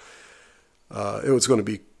school, it was going to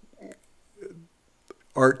be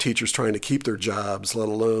art teachers trying to keep their jobs, let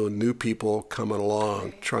alone new people coming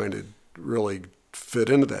along trying to really fit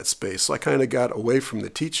into that space. So I kind of got away from the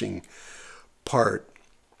teaching part.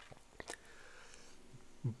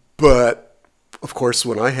 But of course,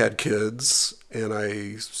 when I had kids and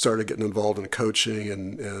I started getting involved in coaching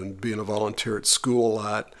and being a volunteer at school a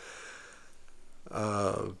lot,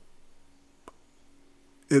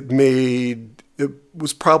 it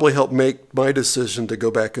was probably helped make my decision to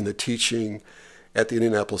go back into teaching at the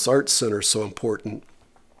Indianapolis Arts Center so important,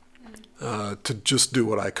 to just do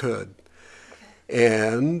what I could.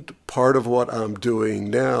 And part of what I'm doing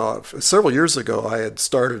now, several years ago, I had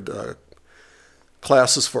started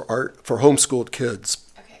classes for homeschooled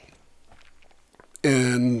kids. Okay.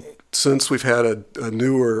 And since we've had a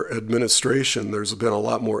newer administration, there's been a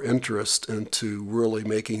lot more interest into really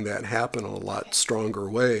making that happen in a lot stronger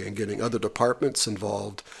way and getting other departments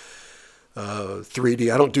involved.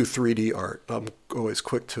 3D, I don't do 3D art. I'm always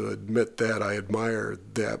quick to admit that. I admire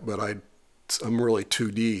that, but I'm really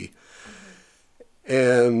 2D.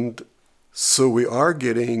 And so we are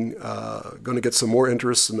going to get some more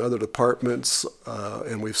interest in other departments,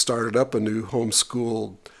 and we've started up a new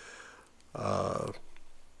homeschooled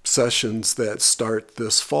sessions that start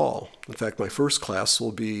this fall. In fact, my first class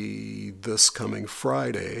will be this coming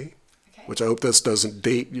Friday, which I hope this doesn't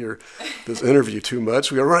date this interview too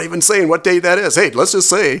much. We're not even saying what date that is. Hey, let's just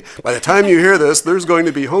say by the time you hear this, there's going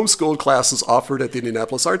to be homeschooled classes offered at the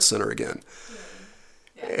Indianapolis Arts Center again.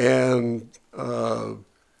 Yeah. And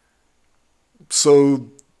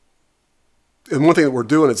and one thing that we're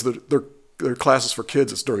doing is they're classes for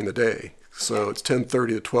kids. It's during the day. So it's 10:30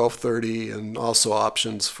 to 12:30, and also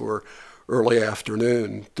options for early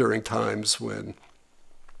afternoon during times when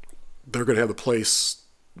they're going to have a place.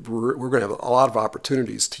 We're going to have a lot of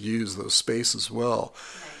opportunities to use those spaces well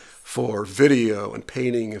for video and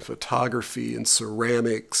painting and photography and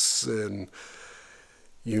ceramics and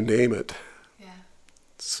you name it.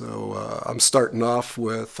 So I'm starting off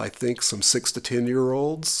with, I think, some 6 to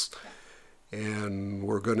 10-year-olds, and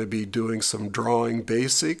we're going to be doing some drawing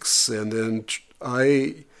basics. And then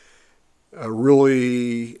I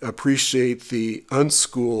really appreciate the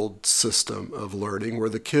unschooled system of learning, where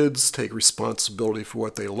the kids take responsibility for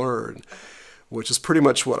what they learn, which is pretty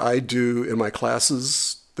much what I do in my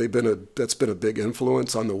classes. That's been a big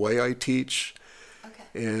influence on the way I teach. Okay.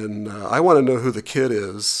 And I want to know who the kid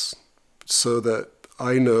is so that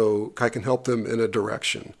I know I can help them in a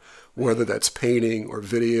direction, whether that's painting or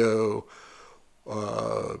video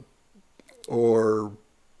or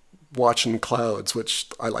watching clouds, which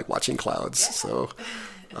I like watching clouds. Yeah. So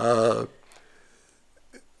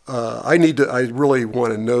I really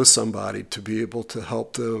want to know somebody to be able to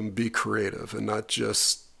help them be creative and not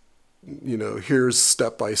just, here's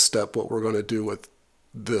step by step what we're going to do with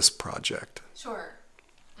this project. Sure.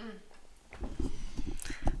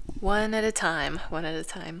 One at a time.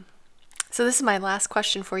 So this is my last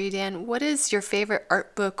question for you, Dan. What is your favorite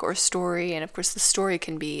art book or story? And of course, the story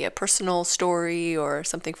can be a personal story or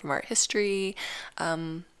something from art history.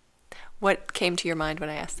 What came to your mind when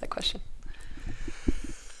I asked that question?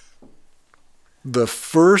 The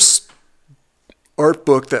first art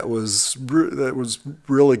book that was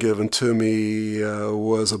really given to me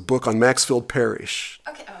was a book on Maxfield Parrish.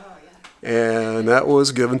 Okay. And that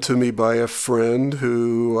was given to me by a friend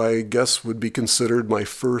who I guess would be considered my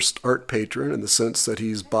first art patron, in the sense that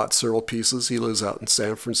he's bought several pieces. He lives out in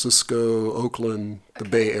San Francisco, Oakland, the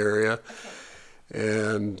Bay Area. Okay.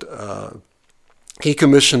 And he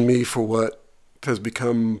commissioned me for what has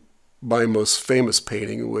become my most famous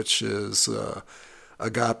painting, which is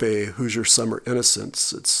Agape, Hoosier Summer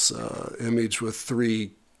Innocence. It's an image with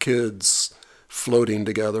 3 kids floating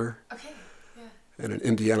together. Okay. In an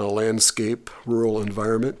Indiana landscape, rural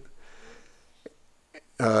environment.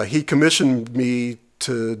 He commissioned me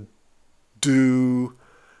to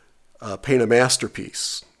paint a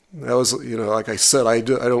masterpiece. That was, like I said, I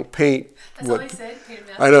don't paint. That's all he said. Paint a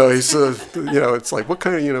masterpiece. I know. He said, it's like, what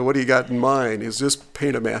kind of, what do you got in mind? He's just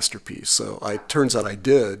paint a masterpiece. So turns out I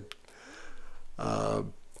did.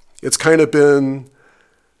 It's kind of been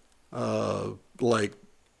like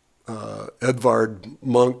Edvard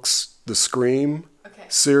Munch's The Scream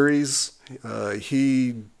series.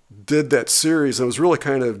 He did that series, and it was really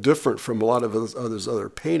kind of different from a lot of his other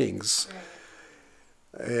paintings. Right.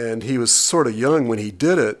 And he was sort of young when he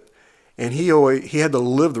did it, and he had to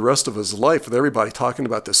live the rest of his life with everybody talking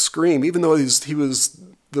about The Scream, even though he was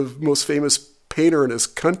the most famous painter in his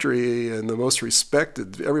country and the most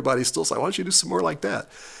respected. Everybody still said, "Why don't you do some more like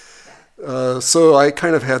that?" So I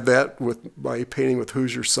kind of had that with my painting with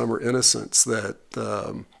Hoosier Summer Innocence, that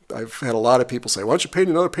I've had a lot of people say, "Why don't you paint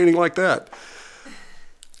another painting like that?"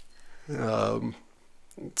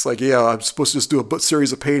 It's like, yeah, I'm supposed to just do a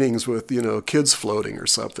series of paintings with, kids floating or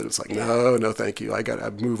something. It's like, no, thank you. I got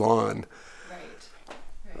to move on.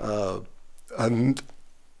 Right. And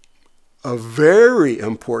a very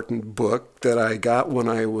important book that I got when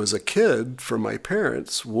I was a kid from my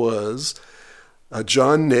parents was a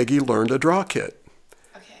John Nagy Learn to Draw kit.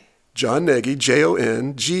 Okay. John Nagy,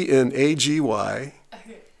 Jongnaggy.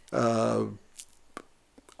 Okay.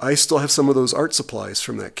 I still have some of those art supplies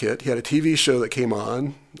from that kit. He had a TV show that came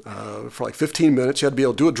on for like 15 minutes. You had to be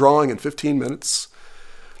able to do a drawing in 15 minutes.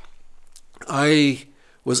 I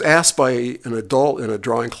was asked by an adult in a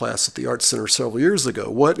drawing class at the Art Center several years ago,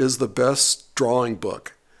 what is the best drawing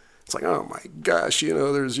book? It's like, oh my gosh, you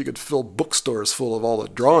could fill bookstores full of all the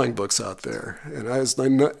drawing books out there. And there's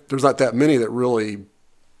not that many that really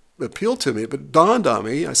appealed to me, but it dawned on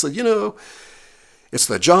me. I said, it's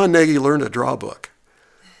the John Nagy Learn to Draw book.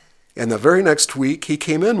 And the very next week, he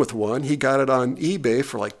came in with one. He got it on eBay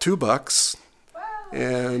for like $2.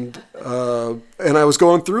 Wow. And I was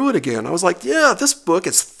going through it again. I was like, yeah, this book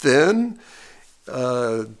is thin.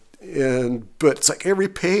 But it's like every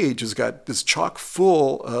page has got this chock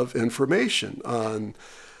full of information on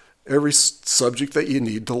every subject that you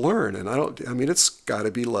need to learn. And it's got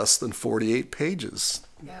to be less than 48 pages.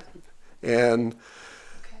 Yep. And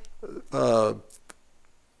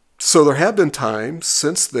so there have been times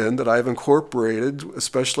since then that I've incorporated,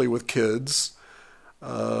 especially with kids,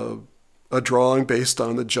 a drawing based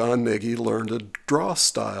on the John Nagy Learn to Draw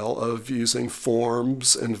style of using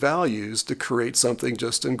forms and values to create something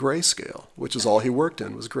just in grayscale, which is all he worked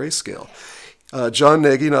in, was grayscale. John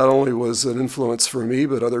Nagy not only was an influence for me,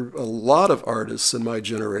 but a lot of artists in my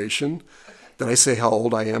generation. Did I say how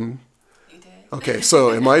old I am? Okay,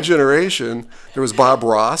 so in my generation, there was Bob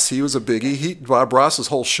Ross. He was a biggie. Bob Ross's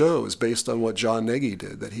whole show is based on what John Nagy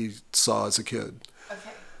did, that he saw as a kid. Okay.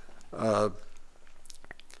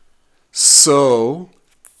 So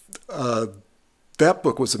that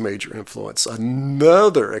book was a major influence.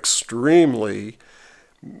 Another has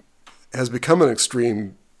become an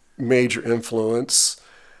extreme major influence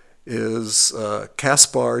is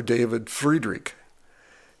Caspar David Friedrich.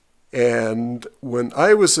 And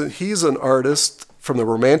he's an artist from the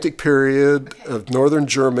Romantic period of northern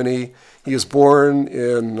Germany. He was born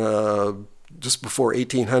in just before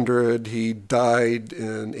 1800. He died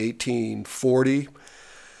in 1840.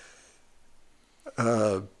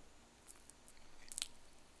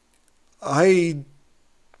 I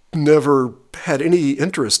never had any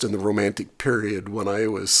interest in the Romantic period when I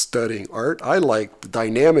was studying art. I liked the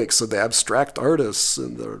dynamics of the abstract artists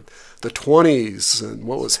and the 20s and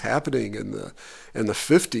what was happening in the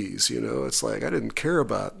 50s. It's like I didn't care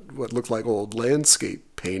about what looked like old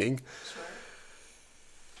landscape painting. Sure.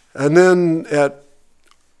 And then at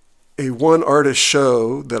a one artist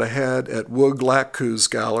show that I had at Woog Lacku's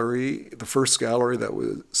gallery, the first gallery that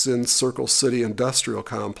was in Circle City Industrial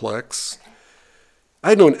Complex,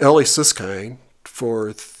 I'd known Ellie Siskind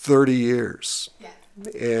for 30 years. Yeah.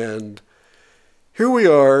 And here we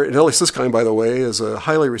are, and Ellie Siskind, by the way, is a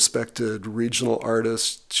highly respected regional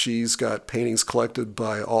artist. She's got paintings collected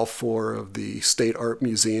by all 4 of the state art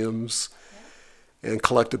museums and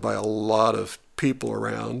collected by a lot of people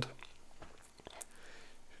around.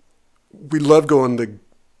 We love going to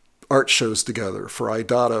art shows together for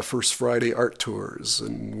IDATA First Friday art tours,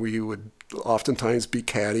 and we would oftentimes be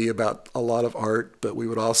catty about a lot of art, but we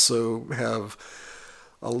would also have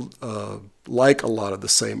like a lot of the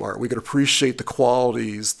same art. We could appreciate the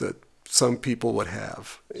qualities that some people would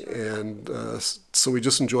have. And so we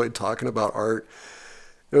just enjoyed talking about art.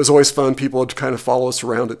 It was always fun. People would kind of follow us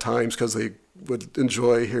around at times because they would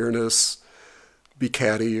enjoy hearing us be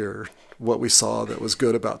catty or what we saw that was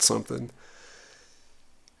good about something.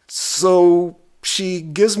 So she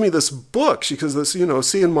gives me this book. She goes, this,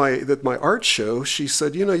 seeing my art show, she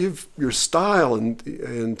said, your style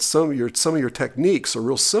and some of your techniques are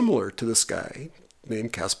real similar to this guy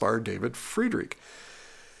named Caspar David Friedrich.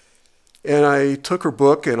 And I took her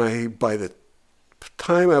book, and by the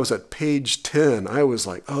time I was at page 10, I was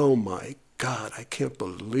like, oh my God, I can't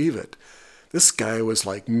believe it. This guy was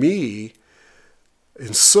like me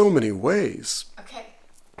in so many ways. Okay.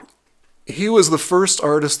 He was the first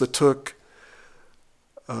artist that took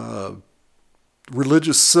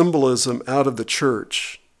religious symbolism out of the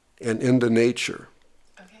church and into nature,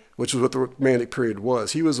 which is what the Romantic period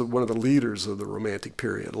was. He was one of the leaders of the Romantic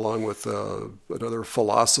period, along with another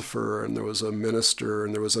philosopher, and there was a minister,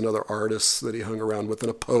 and there was another artist that he hung around with, and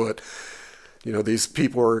a poet. These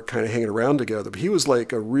people were kind of hanging around together. But he was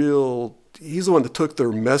like he's the one that took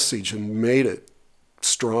their message and made it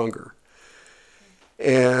stronger.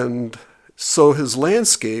 And so his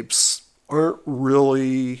landscapes aren't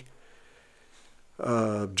really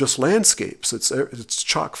just landscapes. It's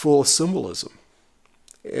chock full of symbolism.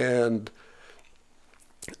 And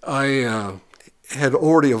I had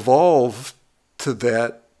already evolved to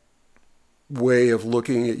that way of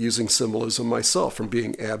looking at using symbolism myself, from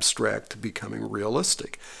being abstract to becoming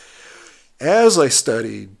realistic. As I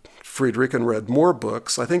studied Friedrich and read more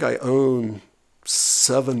books, I think I own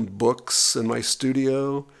 7 books in my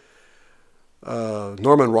studio.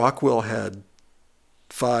 Norman Rockwell had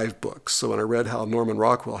 5 books. So when I read how Norman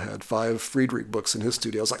Rockwell had 5 Friedrich books in his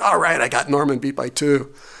studio, I was like, all right, I got Norman beat by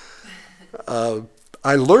 2.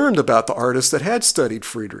 I learned about the artists that had studied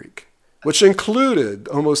Friedrich, which included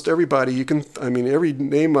almost everybody. Every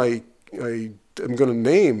name I am going to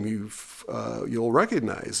name, you'll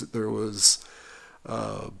recognize. There was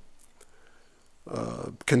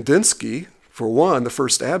Kandinsky, for one, the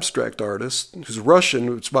first abstract artist, who's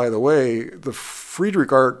Russian, which, by the way, the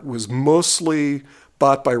Friedrich art was mostly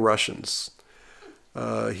bought by Russians.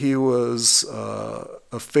 He was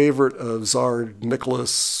a favorite of Tsar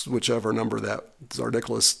Nicholas, whichever number Tsar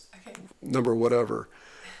Nicholas, number whatever.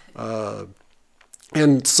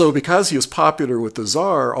 And so because he was popular with the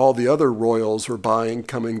Tsar, all the other royals were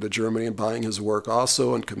coming to Germany and buying his work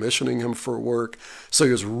also and commissioning him for work. So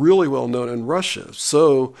he was really well known in Russia.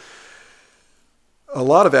 So a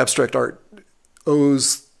lot of abstract art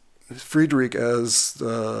owes Friedrich as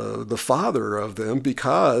the father of them,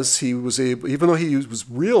 because he was able, even though he was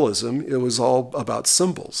realism, it was all about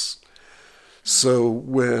symbols. So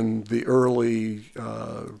when the early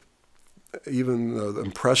even the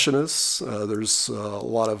Impressionists, there's a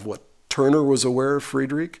lot of what Turner was aware of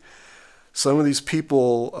Friedrich. Some of these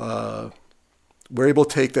people were able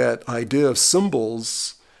to take that idea of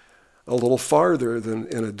symbols a little farther than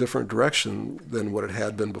in a different direction than what it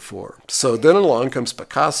had been before. So then along comes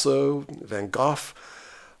Picasso, Van Gogh,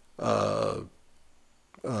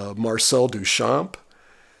 Marcel Duchamp,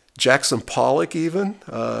 Jackson Pollock even.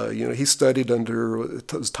 He studied under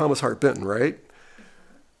Thomas Hart Benton, right?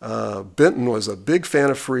 Benton was a big fan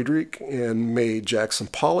of Friedrich and made Jackson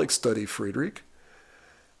Pollock study Friedrich.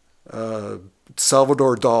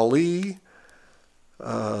 Salvador Dali.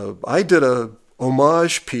 I did a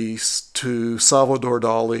homage piece to Salvador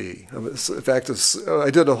Dali. In fact, I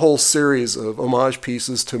did a whole series of homage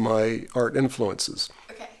pieces to my art influences.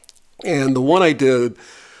 Okay. And the one I did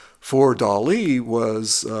for Dali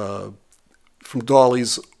was from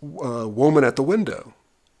Dali's Woman at the Window,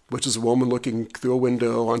 which is a woman looking through a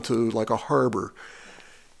window onto like a harbor.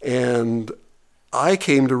 And I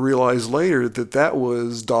came to realize later that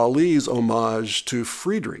was Dali's homage to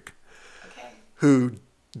Friedrich, who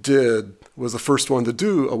was the first one to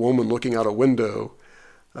do a woman looking out a window,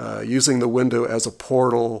 using the window as a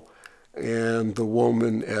portal and the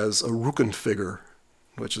woman as a Rückenfigur,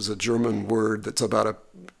 which is a German word that's about a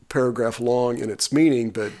paragraph long in its meaning,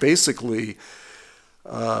 but basically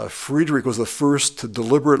Friedrich was the first to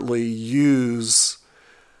deliberately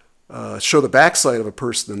show the backside of a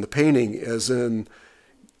person in the painting, as in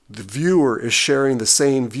the viewer is sharing the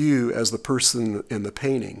same view as the person in the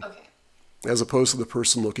painting, as opposed to the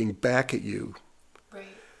person looking back at you. Right.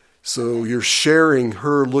 So you're sharing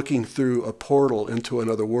her looking through a portal into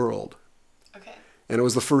another world. Okay. And it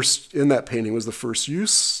was the first, in that painting, was the first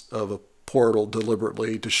use of a portal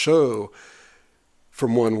deliberately to show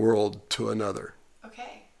from one world to another.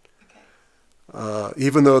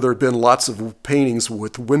 Even though there had been lots of paintings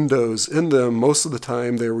with windows in them, most of the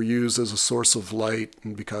time they were used as a source of light,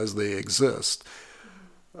 and because they exist.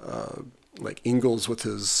 Like Ingles with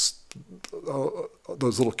his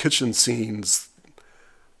those little kitchen scenes,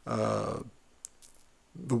 the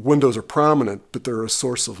windows are prominent, but they're a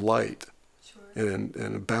source of light. Sure. and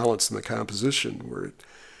a balance in the composition where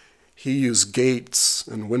he used gates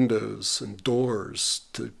and windows and doors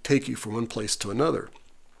to take you from one place to another.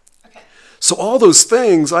 Okay. So all those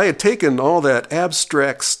things, I had taken all that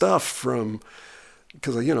abstract stuff from,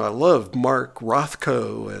 because, I love Mark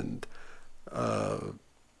Rothko and,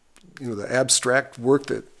 the abstract work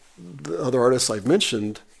that the other artists I've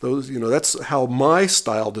mentioned. Those, that's how my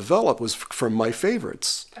style developed, was from my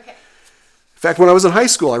favorites. Okay. In fact, when I was in high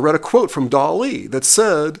school, I read a quote from Dali that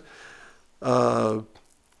said,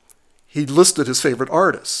 he listed his favorite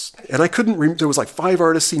artists. And I couldn't remember, there was like 5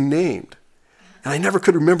 artists he named. And I never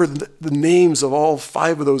could remember the names of all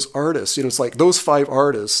 5 of those artists. It's like those 5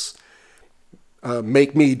 artists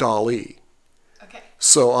make me Dali. Okay.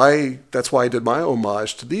 So that's why I did my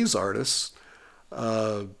homage to these artists,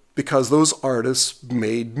 because those artists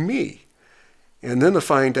made me. And then to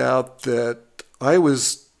find out that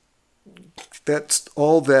that's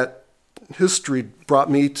all that history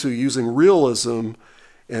brought me to using realism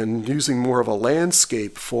and using more of a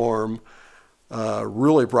landscape form,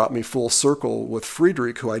 really brought me full circle with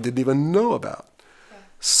Friedrich, who I didn't even know about. Yeah.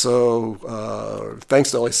 So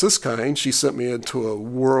thanks to Ellie Siskind, she sent me into a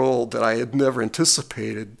world that I had never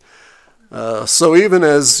anticipated. So even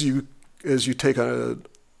as you take an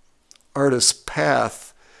artist's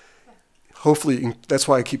path, hopefully, that's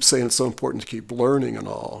why I keep saying it's so important to keep learning and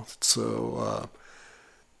all. So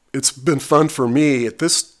it's been fun for me at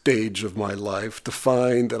this stage of my life to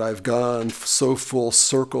find that I've gone so full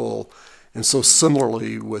circle and so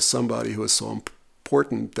similarly with somebody who is so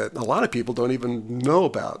important that a lot of people don't even know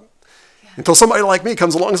about. Yeah. Until somebody like me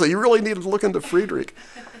comes along and says, you really need to look into Friedrich.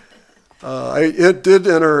 It did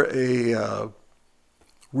enter a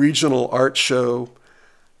regional art show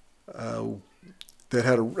that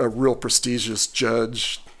had a real prestigious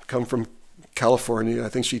judge come from California. I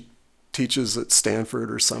think she teaches at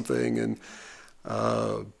Stanford or something, and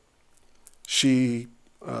she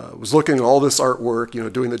was looking at all this artwork,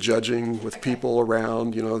 doing the judging with people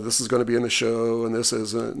around, this is going to be in the show and this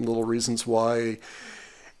isn't, and little reasons why.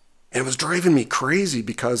 And it was driving me crazy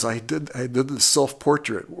because I did this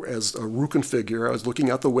self-portrait as a Rücken figure. I was looking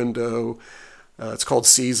out the window. It's called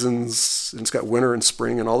Seasons, and it's got winter and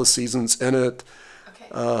spring and all the seasons in it.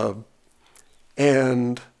 Okay.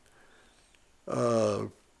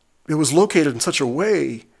 It was located in such a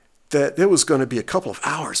way that it was going to be a couple of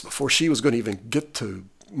hours before she was going to even get to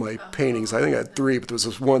my paintings. I think I had 3, but there was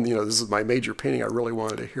this one, this is my major painting. I really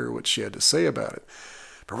wanted to hear what she had to say about it.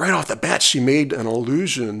 But right off the bat, she made an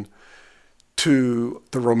allusion to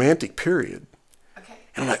the Romantic period. Okay.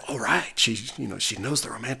 And I'm like, all right, she knows the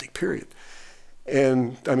Romantic period.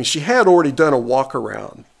 And she had already done a walk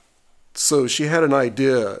around. So she had an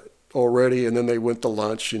idea already, and then they went to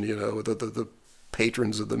lunch and, the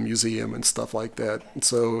patrons of the museum and stuff like that. And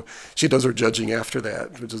so she does her judging after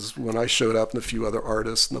that, which is when I showed up and a few other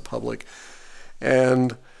artists and the public.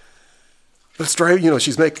 And it's driving,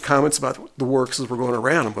 she's making comments about the works as we're going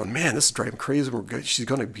around. I'm going, man, this is driving crazy. She's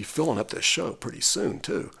going to be filling up this show pretty soon,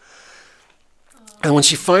 too. And when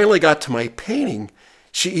she finally got to my painting,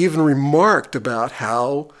 she even remarked about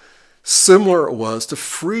how similar it was to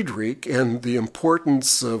Friedrich and the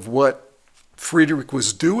importance of what Friedrich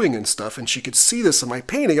was doing and stuff, and she could see this in my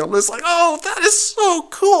painting. I was like, oh, that is so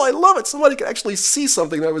cool. I love it. Somebody could actually see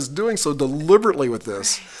something that I was doing so deliberately with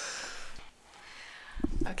this.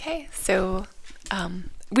 Okay, so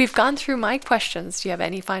we've gone through my questions. Do you have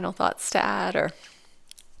any final thoughts to add? Or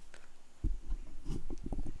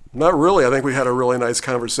Not really. I think we had a really nice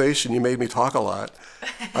conversation. You made me talk a lot.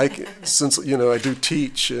 Since I do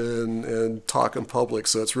teach and talk in public,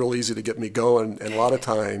 so it's real easy to get me going, and a lot of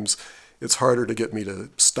times it's harder to get me to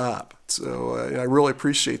stop. So I really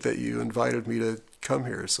appreciate that you invited me to come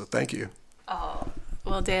here. So thank you. Oh,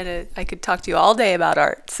 well, Dan, I could talk to you all day about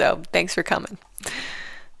art. So thanks for coming.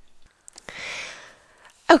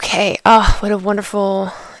 Okay. Oh, what a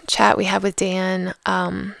wonderful chat we had with Dan.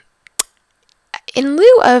 In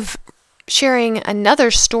lieu of sharing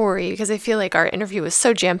another story, because I feel like our interview was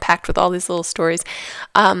so jam-packed with all these little stories,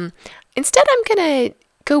 instead I'm going to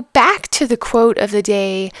go back to the quote of the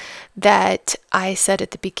day that I said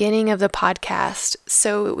at the beginning of the podcast.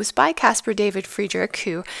 So it was by Caspar David Friedrich,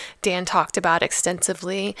 who Dan talked about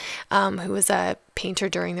extensively, who was a painter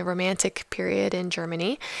during the Romantic period in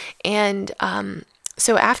Germany. And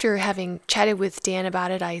so after having chatted with Dan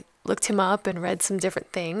about it, I looked him up and read some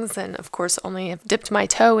different things, and of course only have dipped my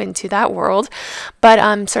toe into that world. But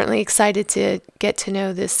I'm certainly excited to get to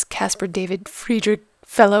know this Caspar David Friedrich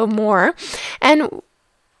fellow more. And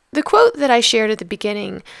the quote that I shared at the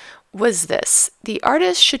beginning was this: the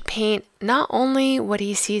artist should paint not only what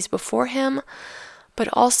he sees before him, but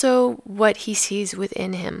also what he sees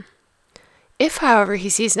within him. If, however, he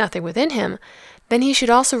sees nothing within him, then he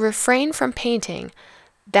should also refrain from painting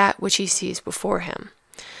that which he sees before him.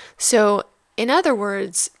 So, in other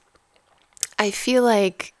words, I feel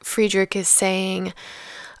like Friedrich is saying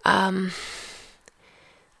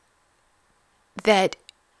that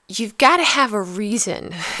you've got to have a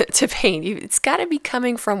reason to paint. It's got to be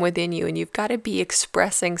coming from within you, and you've got to be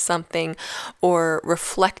expressing something or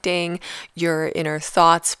reflecting your inner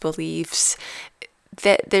thoughts, beliefs.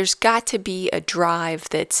 That there's got to be a drive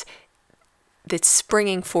that's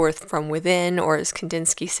springing forth from within, or as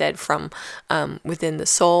Kandinsky said, from within the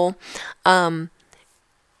soul, and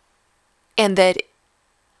that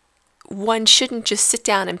one shouldn't just sit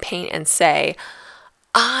down and paint and say,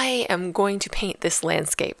 I am going to paint this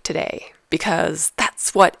landscape today because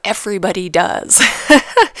that's what everybody does.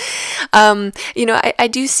 I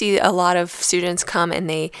do see a lot of students come and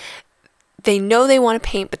they know they want to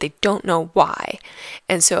paint, but they don't know why.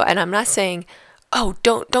 And I'm not saying,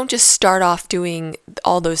 don't just start off doing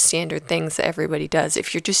all those standard things that everybody does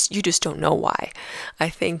if you just don't know why. I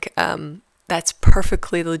think that's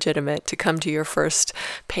perfectly legitimate to come to your first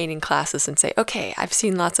painting classes and say, okay, I've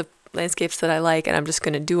seen lots of landscapes that I like, and I'm just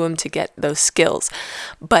going to do them to get those skills.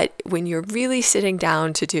 But when you're really sitting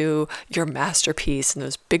down to do your masterpiece and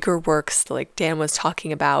those bigger works like Dan was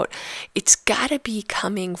talking about, it's got to be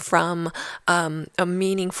coming from a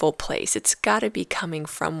meaningful place. It's got to be coming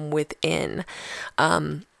from within.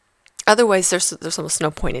 Otherwise, there's almost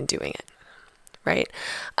no point in doing it, right?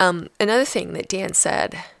 Another thing that Dan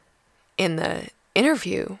said in the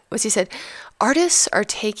interview was, he said, artists are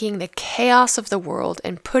taking the chaos of the world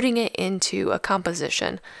and putting it into a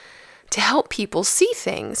composition to help people see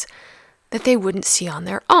things that they wouldn't see on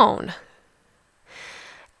their own.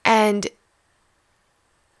 And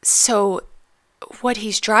so what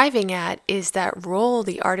he's driving at is that role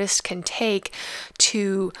the artist can take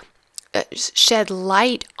to shed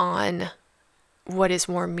light on what is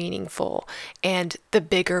more meaningful and the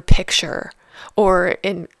bigger picture, or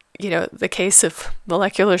in the case of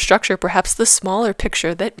molecular structure, perhaps the smaller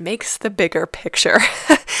picture that makes the bigger picture.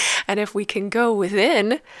 And if we can go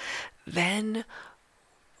within, then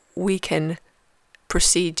we can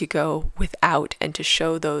proceed to go without and to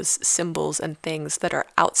show those symbols and things that are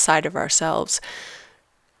outside of ourselves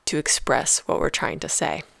to express what we're trying to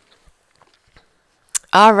say.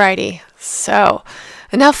 Alrighty, so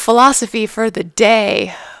enough philosophy for the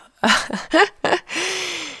day.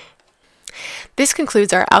 This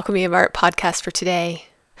concludes our Alchemy of Art podcast for today.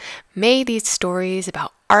 May these stories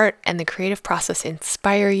about art and the creative process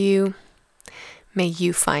inspire you. May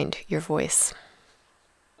you find your voice.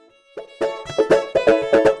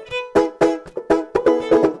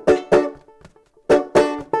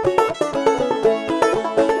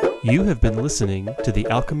 You have been listening to the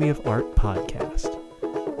Alchemy of Art podcast.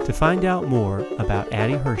 To find out more about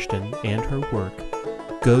Addie Hirschten and her work,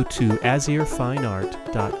 go to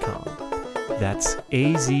azirfineart.com. That's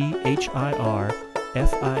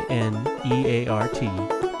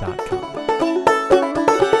azhirfineart.com.